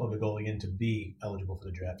to have to plug a goalie in to be eligible for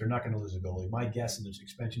the draft. They're not going to lose a goalie. My guess in this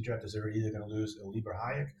expansion draft is they're either going to lose a Lieber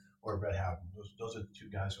Hayek or a Brett Howden. Those are the two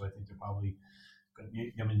guys who I think they're probably going to.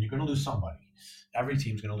 You're going to lose somebody. Every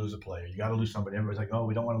team's going to lose a player. You got to lose somebody. Everybody's like, oh,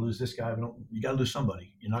 we don't want to lose this guy. You got to lose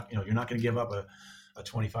somebody. You're not going to give up a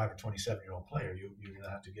 25 or 27-year-old player. You're going to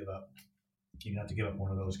have to give up. You're going to have to give up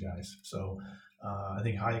one of those guys. So I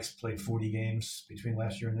think Hayek's played 40 games between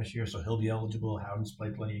last year and this year, so he'll be eligible. Howden's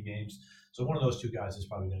played plenty of games. So one of those two guys is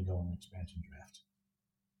probably going to go in the expansion draft.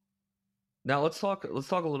 Now let's talk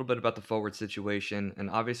a little bit about the forward situation, and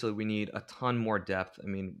obviously we need a ton more depth. I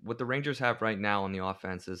mean, what the Rangers have right now on the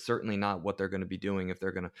offense is certainly not what they're going to be doing if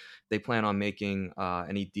they plan on making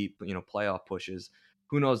any deep playoff pushes.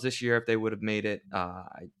 Who knows this year if they would have made it?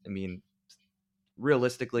 I mean,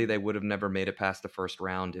 realistically, they would have never made it past the first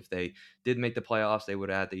round. If they did make the playoffs, they would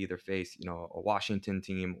have had to either face, a Washington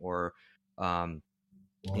team or a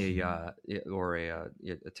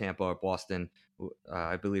Tampa or Boston.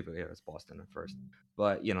 I believe it was Boston at first,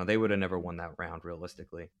 but they would have never won that round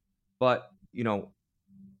realistically. But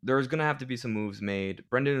there's going to have to be some moves made.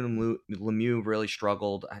 Brendan Lemieux really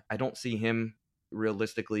struggled. I don't see him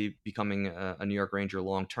realistically becoming a New York Ranger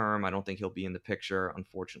long term. I don't think he'll be in the picture,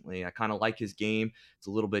 unfortunately. I kind of like his game. It's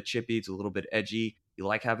a little bit chippy, it's a little bit edgy. You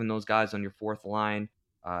like having those guys on your fourth line.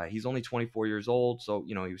 He's only 24 years old, so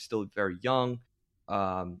he was still very young.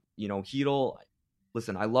 Chytil,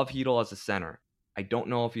 listen, I love Chytil as a center. I don't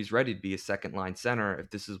know if he's ready to be a second line center if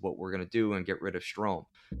this is what we're going to do and get rid of Strome.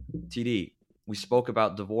 TD, we spoke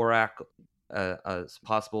about Dvorak as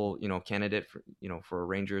possible candidate for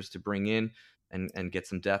Rangers to bring in and get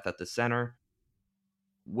some depth at the center.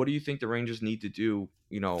 What do you think the Rangers need to do,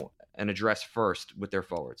 and address first with their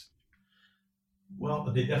forwards?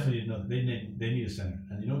 Well, they definitely need they need a center.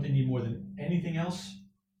 And what they need more than anything else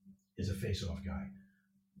is a face-off guy.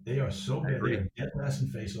 They are so bad. They are dead last in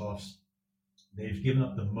face-offs. They've given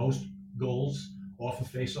up the most goals off of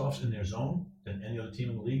face-offs in their zone than any other team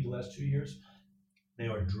in the league the last 2 years. They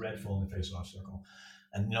are dreadful in the face-off circle.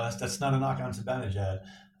 And that's not a knock on Zibanejad.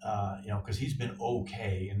 Because he's been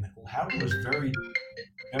okay, and Howard was very,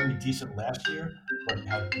 very decent last year, but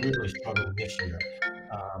had really struggled this year.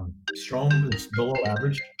 Strome is below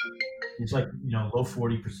average. He's like low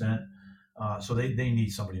 40%. So they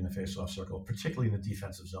need somebody in the faceoff circle, particularly in the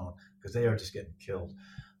defensive zone, because they are just getting killed.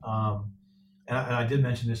 And I did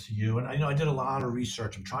mention this to you, and I did a lot of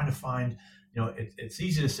research. I'm trying to find. It's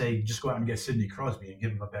easy to say just go out and get Sidney Crosby and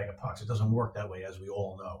give him a bag of pucks. It doesn't work that way, as we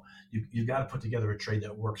all know. You've got to put together a trade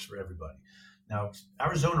that works for everybody. Now,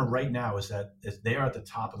 Arizona right now they are at the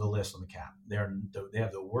top of the list on the cap. They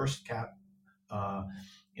have the worst cap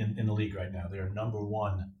in the league right now. They are number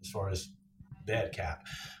one as far as bad cap.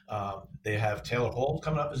 They have Taylor Hall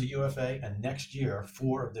coming up as a UFA, and next year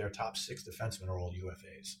 4 of their top 6 defensemen are all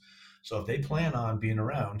UFAs. So if they plan on being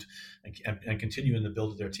around and continuing to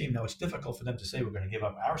build their team, now it's difficult for them to say we're going to give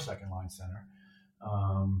up our second line center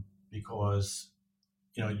because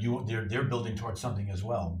they're building towards something as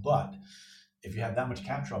well. But if you have that much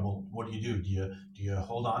cap trouble, what do? Do you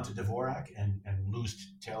hold on to Dvorak and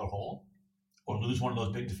lose Taylor Hall, or lose one of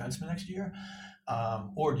those big defensemen next year,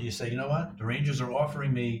 or do you say, you know what, the Rangers are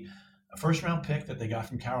offering me a first-round pick that they got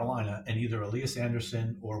from Carolina, and either Elias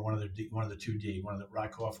Anderson or one of the 2D, one of the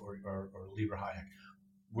Rykov or Lieber Hayek.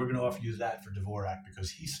 We're going to offer you that for Dvorak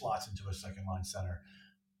because he slots into a second-line center.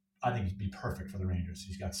 I think he'd be perfect for the Rangers.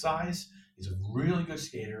 He's got size. He's a really good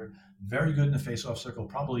skater, very good in the face-off circle,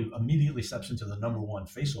 probably immediately steps into the number one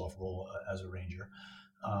face-off role as a Ranger.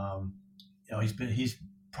 He's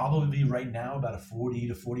probably right now about a 40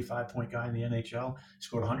 to 45 point guy in the NHL. He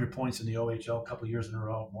scored 100 points in the OHL a couple of years in a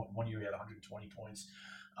row. One year he had 120 points.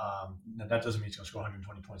 Now that doesn't mean he's going to score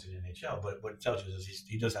 120 points in the NHL, but what it tells you is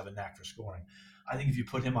he does have a knack for scoring. I think if you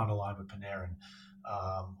put him on the line with Panarin,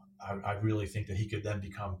 I really think that he could then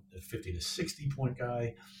become a 50 to 60 point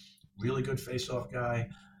guy, really good face-off guy.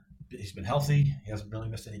 He's been healthy. He hasn't really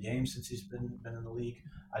missed any games since he's been in the league.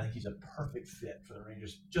 I think he's a perfect fit for the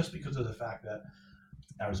Rangers just because of the fact that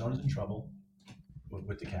Arizona's in trouble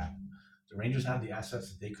with the cap. The Rangers have the assets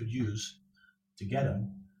that they could use to get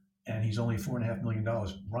him, and he's only $4.5 million.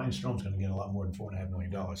 Ryan Strom's going to get a lot more than $4.5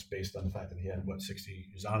 million based on the fact that he had, 60,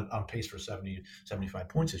 he's on pace for 70, 75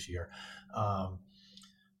 points this year.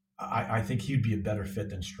 I think he'd be a better fit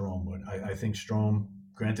than Strome would. I think Strome,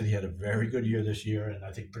 granted, he had a very good year this year, and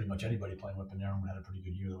I think pretty much anybody playing with Panarin had a pretty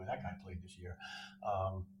good year the way that guy played this year.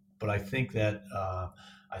 But I think that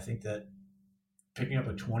picking up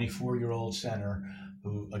a 24-year-old center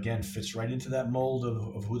who, again, fits right into that mold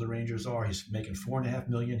of who the Rangers are. He's making $4.5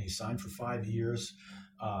 million. He's signed for 5 years.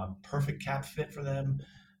 Perfect cap fit for them.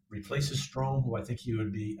 Replaces Strome, who I think he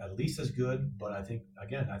would be at least as good. But I think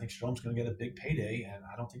Strome's going to get a big payday, and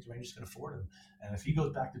I don't think the Rangers can afford him. And if he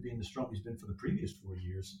goes back to being the Strome he's been for the previous 4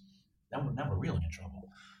 years, now we're really in trouble.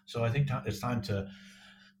 So I think it's time to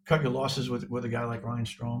cut your losses with a guy like Ryan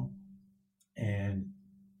Strome and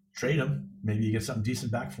trade him. Maybe you get something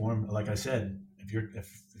decent back for him. Like I said,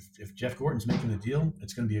 if Jeff Gorton's making the deal,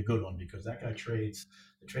 it's going to be a good one because that guy trades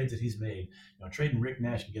that he's made. Trading Rick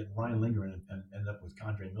Nash and getting Ryan Lindgren and end up with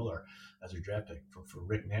Condre Miller as your draft pick for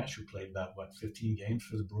Rick Nash, who played about 15 games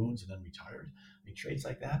for the Bruins and then retired. I mean, trades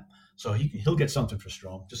like that. So he'll get something for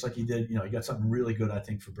Strome, just like he did. He got something really good, I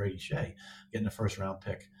think, for Brady Shea, getting a first round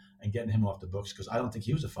pick and getting him off the books because I don't think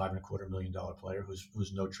he was a $5.25 million player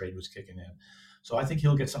whose no trade was kicking in. So I think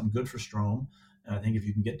he'll get something good for Strome. And I think if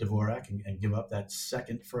you can get Dvorak and give up that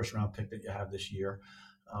second first-round pick that you have this year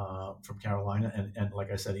from Carolina, and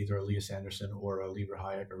like I said, either Elias Anderson or a Lieber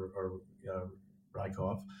Hayek or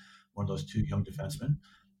Rykov, one of those 2 young defensemen,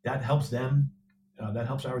 that helps them. That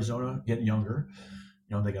helps Arizona get younger.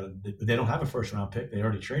 They don't have a first-round pick. They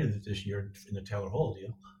already traded it this year in the Taylor Hall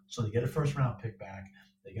deal, so they get a first-round pick back.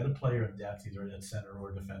 They get a player of depth, either at center or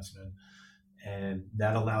a defenseman. And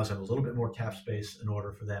that allows them a little bit more cap space in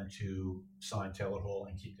order for them to sign Taylor Hall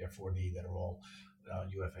and keep their 4D that are all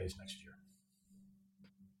UFAs next year.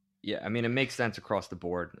 Yeah, I mean, it makes sense across the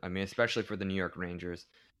board. I mean, especially for the New York Rangers.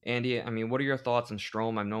 Andy, I mean, what are your thoughts on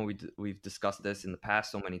Strome? I know we've discussed this in the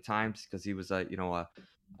past so many times because he was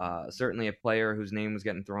certainly a player whose name was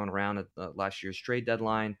getting thrown around at last year's trade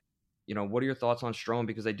deadline. What are your thoughts on Strome?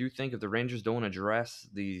 Because I do think if the Rangers don't address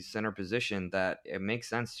the center position, that it makes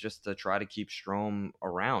sense just to try to keep Strome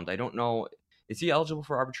around. I don't know. Is he eligible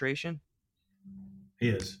for arbitration? He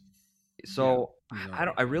is. So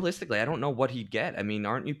yeah. I realistically, I don't know what he'd get. I mean,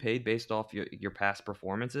 aren't you paid based off your past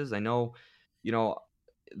performances? I know,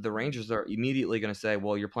 the Rangers are immediately going to say,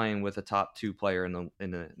 well, you're playing with a top 2 player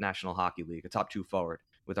in the National Hockey League, a top 2 forward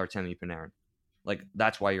with Artemi Panarin. Like,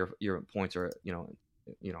 that's why your points are,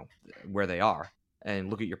 where they are. And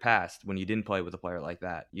look at your past when you didn't play with a player like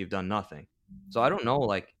that. You've done nothing. So I don't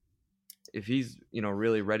know, if he's,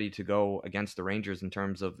 really ready to go against the Rangers in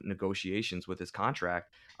terms of negotiations with his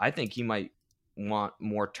contract. I think he might want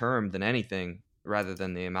more term than anything rather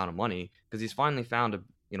than the amount of money because he's finally found a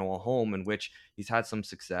home in which he's had some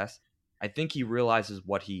success. I think he realizes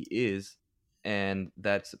what he is, and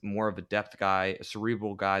that's more of a depth guy, a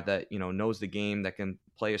cerebral guy that, knows the game, that can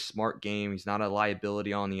play a smart game. He's not a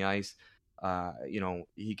liability on the ice.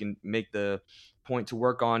 he can make the point to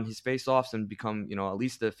work on his faceoffs and become, at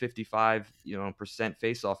least a 55, percent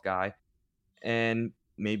faceoff guy, and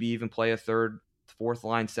maybe even play a third, fourth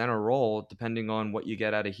line center role, depending on what you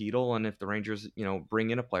get out of Hedl and if the Rangers, bring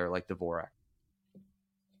in a player like Dvorak.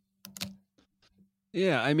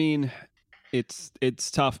 Yeah, I mean, it's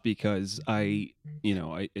tough because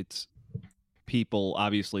it's people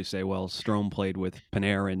obviously say, well, Strome played with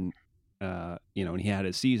Panarin, and he had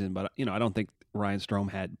his season, but I don't think Ryan Strome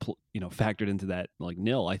had factored into that like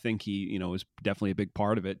nil. I think he was definitely a big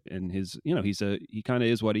part of it, and he kind of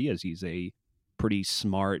is what he is. He's a pretty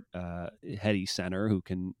smart, heady center who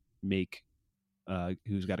can make,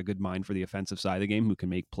 who's got a good mind for the offensive side of the game, who can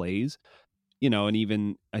make plays. And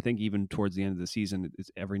even towards the end of the season,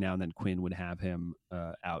 every now and then Quinn would have him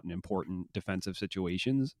out in important defensive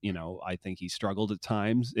situations. I think he struggled at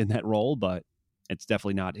times in that role, but it's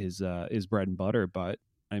definitely not his bread and butter. But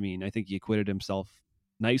I mean, I think he acquitted himself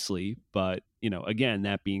nicely. But again,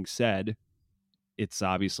 that being said, it's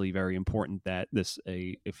obviously very important that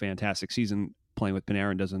a fantastic season playing with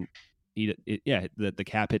Panarin doesn't that the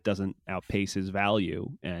cap hit doesn't outpace his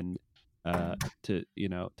value. And to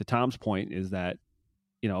Tom's point is that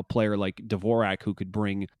a player like Dvorak, who could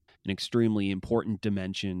bring an extremely important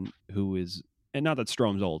dimension, who is, and not that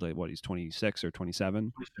Strome's old, he's 26 or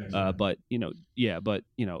 27, but a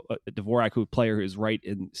Dvorak, who player is right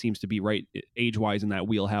and seems to be right age wise in that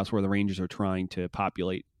wheelhouse where the Rangers are trying to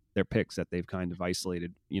populate their picks that they've kind of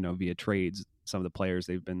isolated via trades, some of the players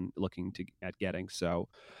they've been looking at getting. So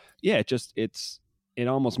yeah, it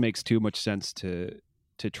almost makes too much sense to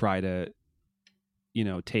try to,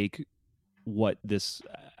 take what this,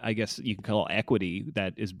 I guess you can call equity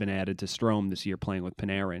that has been added to Strome this year playing with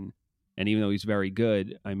Panarin. And even though he's very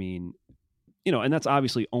good, I mean, and that's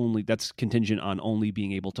obviously that's contingent on only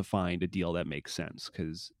being able to find a deal that makes sense.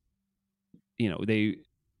 Cause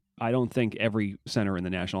I don't think every center in the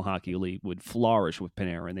National Hockey League would flourish with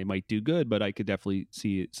Panarin. They might do good, but I could definitely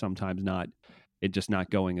see it sometimes just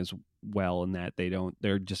not going as well in that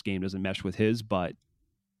their game doesn't mesh with his. But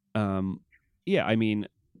yeah, I mean,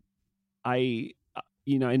 I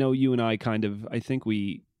know you and I I think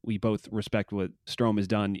we both respect what Strome has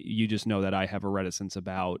done. You just know that I have a reticence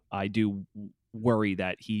about, I do worry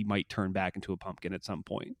that he might turn back into a pumpkin at some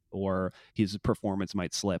point, or his performance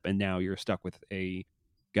might slip. And now you're stuck with a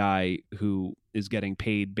guy who is getting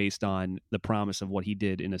paid based on the promise of what he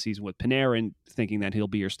did in a season with Panarin, thinking that he'll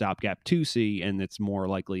be your stopgap 2C, and it's more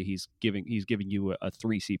likely he's giving you a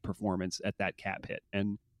 3C performance at that cap hit.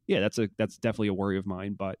 And yeah, that's definitely a worry of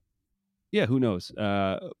mine. But yeah, who knows?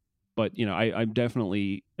 But I would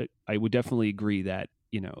definitely agree that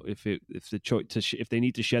if they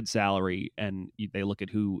need to shed salary and they look at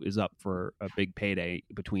who is up for a big payday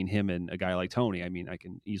between him and a guy like Tony, I mean, I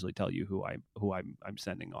can easily tell you who I'm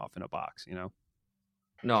sending off in a box.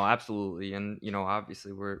 No, absolutely, and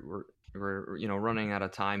obviously we're running out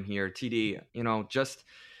of time here. TD, just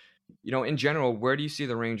in general, where do you see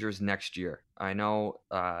the Rangers next year? I know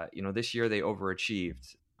this year they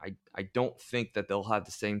overachieved. I don't think that they'll have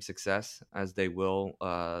the same success as they will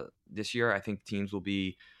this year. I think teams will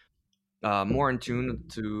be more in tune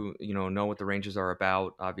to know what the Rangers are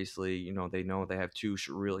about. Obviously, they know they have two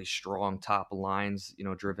really strong top lines,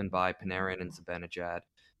 driven by Panarin and Zibanejad.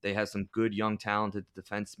 They have some good young talented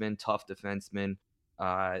defensemen, tough defensemen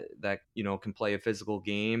that can play a physical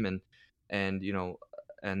game,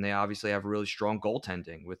 and they obviously have really strong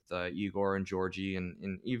goaltending with Igor and Georgie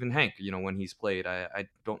and even Hank, when he's played. I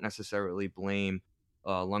don't necessarily blame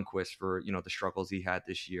Lundqvist for, the struggles he had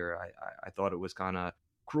this year. I thought it was kind of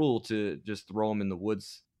cruel to just throw him in the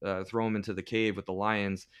woods, throw him into the cave with the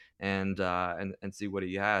Lions and see what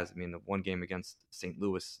he has. I mean, the one game against St.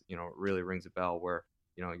 Louis, really rings a bell where,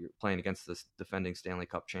 you're playing against the defending Stanley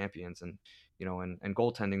Cup champions, and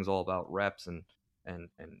goaltending is all about reps and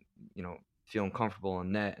feeling comfortable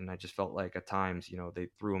in net. And I just felt like at times, they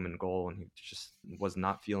threw him in goal and he just was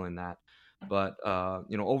not feeling that. But,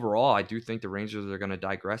 overall, I do think the Rangers are going to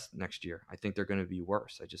digress next year. I think they're going to be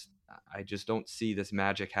worse. I just don't see this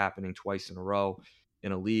magic happening twice in a row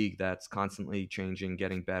in a league that's constantly changing,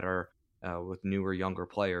 getting better with newer, younger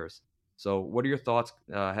players. So what are your thoughts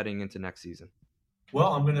heading into next season?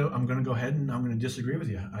 Well, I'm gonna go ahead and I'm gonna disagree with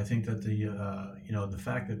you. I think that the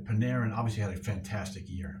fact that Panarin obviously had a fantastic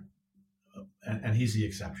year, and he's the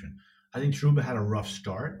exception. I think Trouba had a rough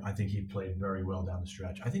start. I think he played very well down the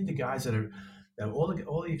stretch. I think the guys that have all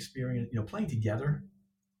the experience, playing together.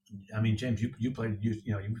 I mean, James, you played youth,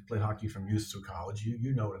 you played hockey from youth through college.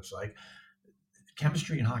 You know what it's like.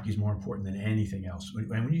 Chemistry in hockey is more important than anything else.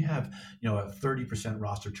 When you have a 30%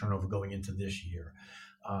 roster turnover going into this year,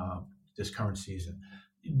 this current season.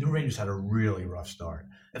 The Rangers had a really rough start.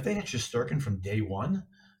 If they had Shesterkin from day one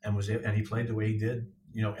and he played the way he did,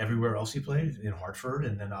 everywhere else he played in Hartford,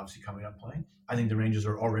 and then obviously coming up playing, I think the Rangers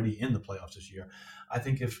are already in the playoffs this year. I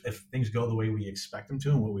think if things go the way we expect them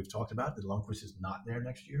to, and what we've talked about, that Lundqvist is not there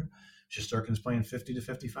next year, Shesterkin's playing 50 to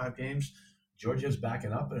 55 games, Georgiev's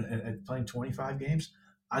backing up and playing 25 games,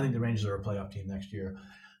 I think the Rangers are a playoff team next year.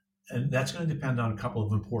 And that's going to depend on a couple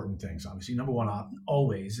of important things. Obviously, number one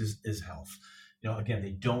always is health. Again,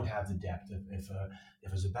 they don't have the depth. If a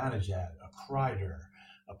Zibanejad, a Kreider,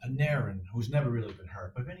 a Panarin, who's never really been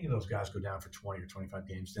hurt, but if any of those guys go down for 20 or 25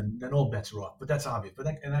 games, then all bets are off. But that's obvious.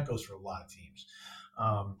 And that goes for a lot of teams.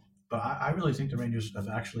 But I really think the Rangers have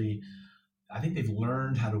I think they've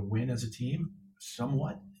learned how to win as a team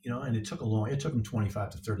somewhat. And it took them 25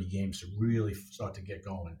 to 30 games to really start to get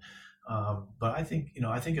going. But I think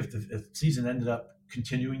if the season ended up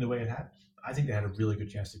continuing the way it had, I think they had a really good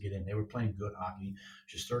chance to get in. They were playing good hockey.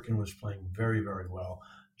 Shesterkin was playing very, very well.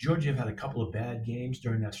 Georgiev had a couple of bad games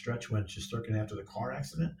during that stretch when Shesterkin after the car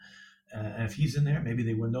accident. And if he's in there, maybe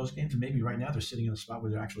they win those games. And maybe right now they're sitting in a spot where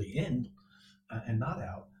they're actually in and not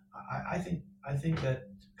out. I think that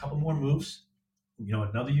a couple more moves,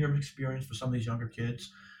 another year of experience for some of these younger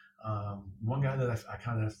kids. One guy that I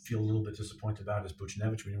kind of feel a little bit disappointed about is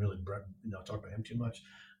Buchnevich. We didn't really talk about him too much.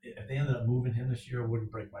 If they ended up moving him this year, it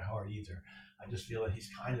wouldn't break my heart either. I just feel that he's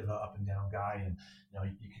kind of an up and down guy, and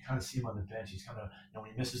you can kind of see him on the bench. He's kind of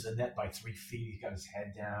when he misses the net by 3 feet, he's got his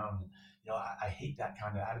head down. And, I hate that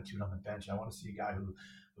kind of attitude on the bench. I want to see a guy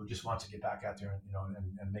who just wants to get back out there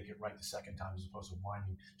and make it right the second time, as opposed to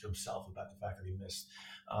whining to himself about the fact that he missed.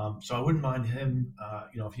 So I wouldn't mind him.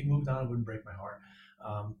 If he moved on, it wouldn't break my heart.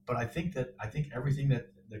 But I think everything that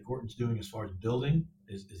Gorton's doing as far as building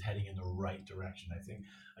is heading in the right direction. I think,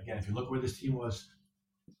 again, if you look where this team was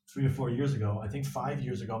 3 or 4 years ago, I think 5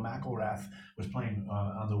 years ago, McElrath was playing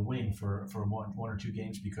on the wing for one or two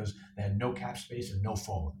games because they had no cap space and no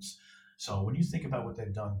forwards. So when you think about what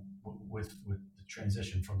they've done with the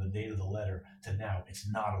transition from the date of the letter to now, it's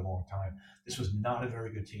not a long time. This was not a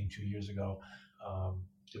very good team 2 years ago.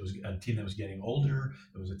 It was a team that was getting older.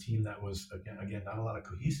 It was a team that was, again, not a lot of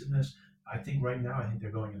cohesiveness. I think right now,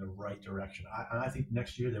 they're going in the right direction. I think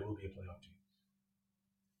next year there will be a playoff team.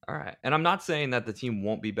 All right. And I'm not saying that the team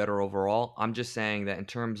won't be better overall. I'm just saying that in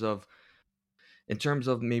terms of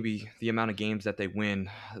maybe the amount of games that they win,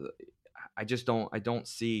 I just think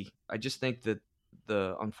that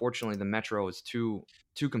unfortunately the Metro is too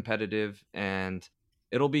competitive, and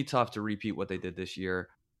it'll be tough to repeat what they did this year.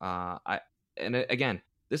 Again,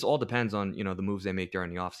 this all depends on, the moves they make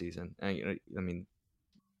during the offseason. And,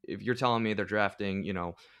 if you're telling me they're drafting,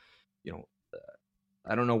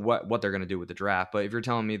 I don't know what they're going to do with the draft, but if you're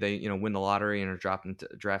telling me they, win the lottery and are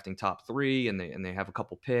drafting top 3 and they have a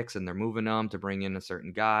couple picks and they're moving them to bring in a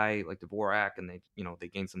certain guy like Dvorak, and they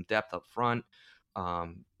gain some depth up front,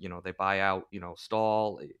 they buy out,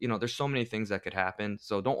 Stahl, there's so many things that could happen.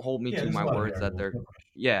 So don't hold me to my words that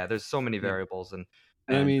there's so many variables. And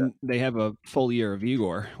they have a full year of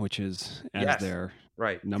Igor, which is their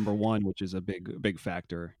right number one, which is a big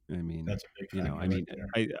factor. That's a big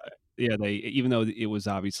factor. They, even though it was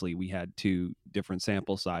obviously we had 2 different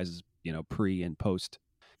sample sizes, pre and post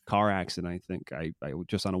car accident. I think I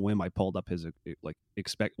just on a whim I pulled up his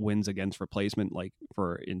expect wins against replacement,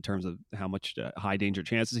 for in terms of how much high danger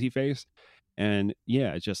chances he faced, and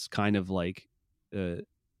it's just kind of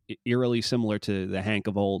eerily similar to the Hank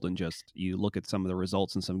of old, and just you look at some of the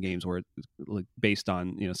results in some games where it's based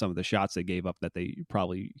on some of the shots they gave up that they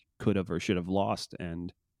probably could have or should have lost,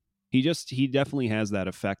 and he definitely has that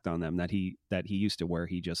effect on them that he used to, where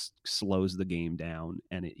he just slows the game down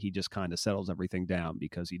and he just kind of settles everything down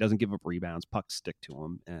because he doesn't give up rebounds, pucks stick to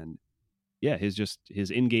him, and his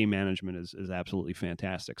in-game management is absolutely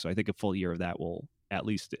fantastic. So I think a full year of that will at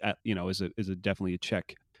least is a definitely a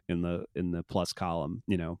check in the plus column,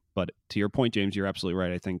 But to your point, James, you're absolutely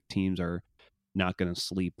right. I think teams are not going to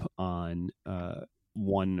sleep on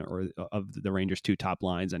one or of the Rangers' 2 top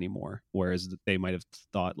lines anymore, whereas they might have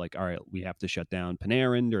thought all right, we have to shut down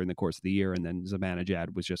Panarin during the course of the year, and then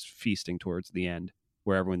Zibanejad was just feasting towards the end,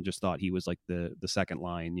 where everyone just thought he was the second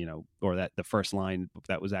line, or that the first line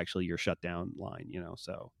that was actually your shutdown line,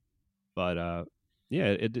 So, but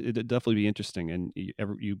it'd definitely be interesting, and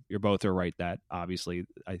you're both are right that obviously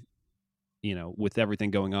with everything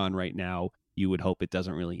going on right now, you would hope it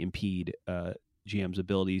doesn't really impede GM's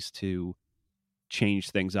abilities to change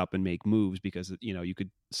things up and make moves, because you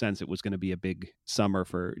could sense it was going to be a big summer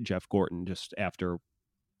for Jeff Gorton just after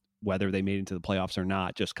whether they made it into the playoffs or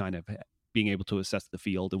not, just kind of being able to assess the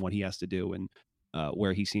field and what he has to do. And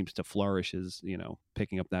where he seems to flourish is,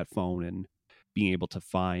 picking up that phone and being able to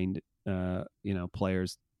find,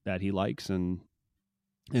 players that he likes and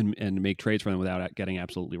make trades for them without getting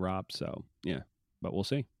absolutely robbed. So, yeah, but we'll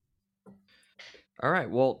see. All right.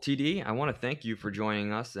 Well, TD, I want to thank you for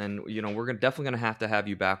joining us. And, we're definitely going to have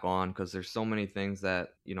you back on because there's so many things that,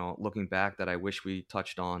 looking back that I wish we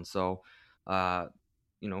touched on. So,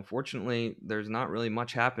 fortunately, there's not really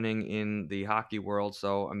much happening in the hockey world.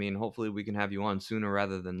 So, hopefully we can have you on sooner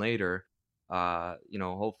rather than later.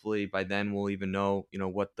 Hopefully by then we'll even know,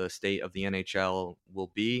 what the state of the NHL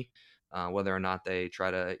will be, whether or not they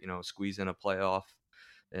try to, squeeze in a playoff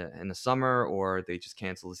in the summer, or they just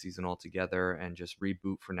cancel the season altogether and just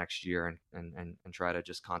reboot for next year and try to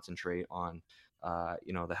just concentrate on,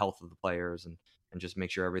 the health of the players and just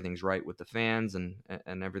make sure everything's right with the fans and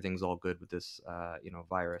everything's all good with this,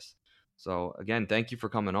 virus. So again, thank you for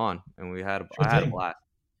coming on, and I had a blast.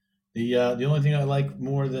 The only thing I like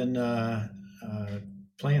more than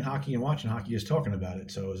playing hockey and watching hockey is talking about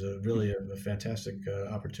it. So it was really a fantastic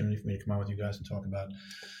opportunity for me to come on with you guys and talk about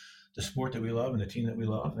the sport that we love and the team that we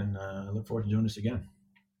love. And I look forward to doing this again.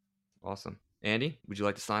 Awesome. Andy, would you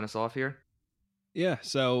like to sign us off here? Yeah.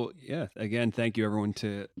 So again, thank you everyone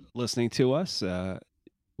to listening to us.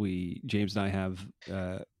 James and I have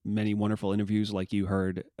many wonderful interviews like you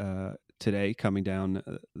heard today coming down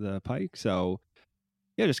the pike. So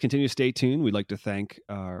yeah, just continue to stay tuned. We'd like to thank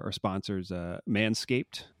our sponsors,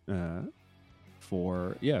 Manscaped,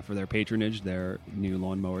 for their patronage. Their new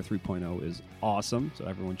Lawnmower 3.0 is awesome. So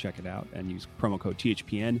everyone check it out and use promo code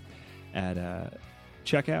THPN at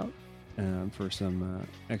checkout for some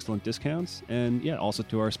excellent discounts. And also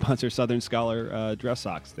to our sponsor, Southern Scholar Dress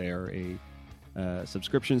Socks. They are a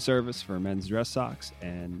subscription service for men's dress socks.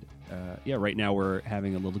 And right now we're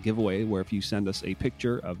having a little giveaway where if you send us a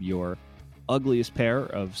picture of your ugliest pair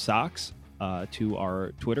of socks to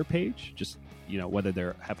our Twitter page, just whether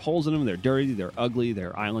they have holes in them, they're dirty, they're ugly,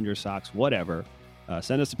 they're Islander socks, whatever,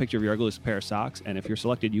 send us a picture of your ugliest pair of socks, and if you're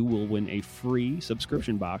selected, you will win a free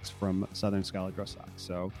subscription box from Southern Scholar Dress Socks.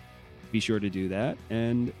 So be sure to do that.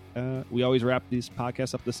 And we always wrap these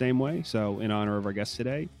podcasts up the same way, so in honor of our guest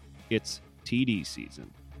today, it's TD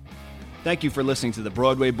season. Thank you for listening to the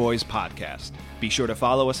Broadway Boys podcast. Be sure to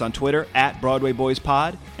follow us on Twitter at Broadway Boys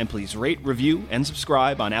Pod, and please rate, review, and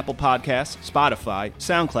subscribe on Apple Podcasts, Spotify,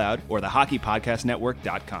 SoundCloud, or the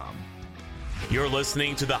HockeyPodcastNetwork.com. You're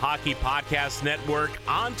listening to the Hockey Podcast Network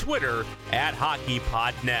on Twitter at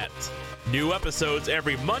HockeyPodNet. New episodes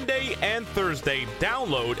every Monday and Thursday.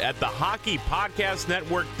 Download at the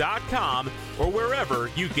HockeyPodcastNetwork.com or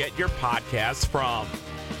wherever you get your podcasts from.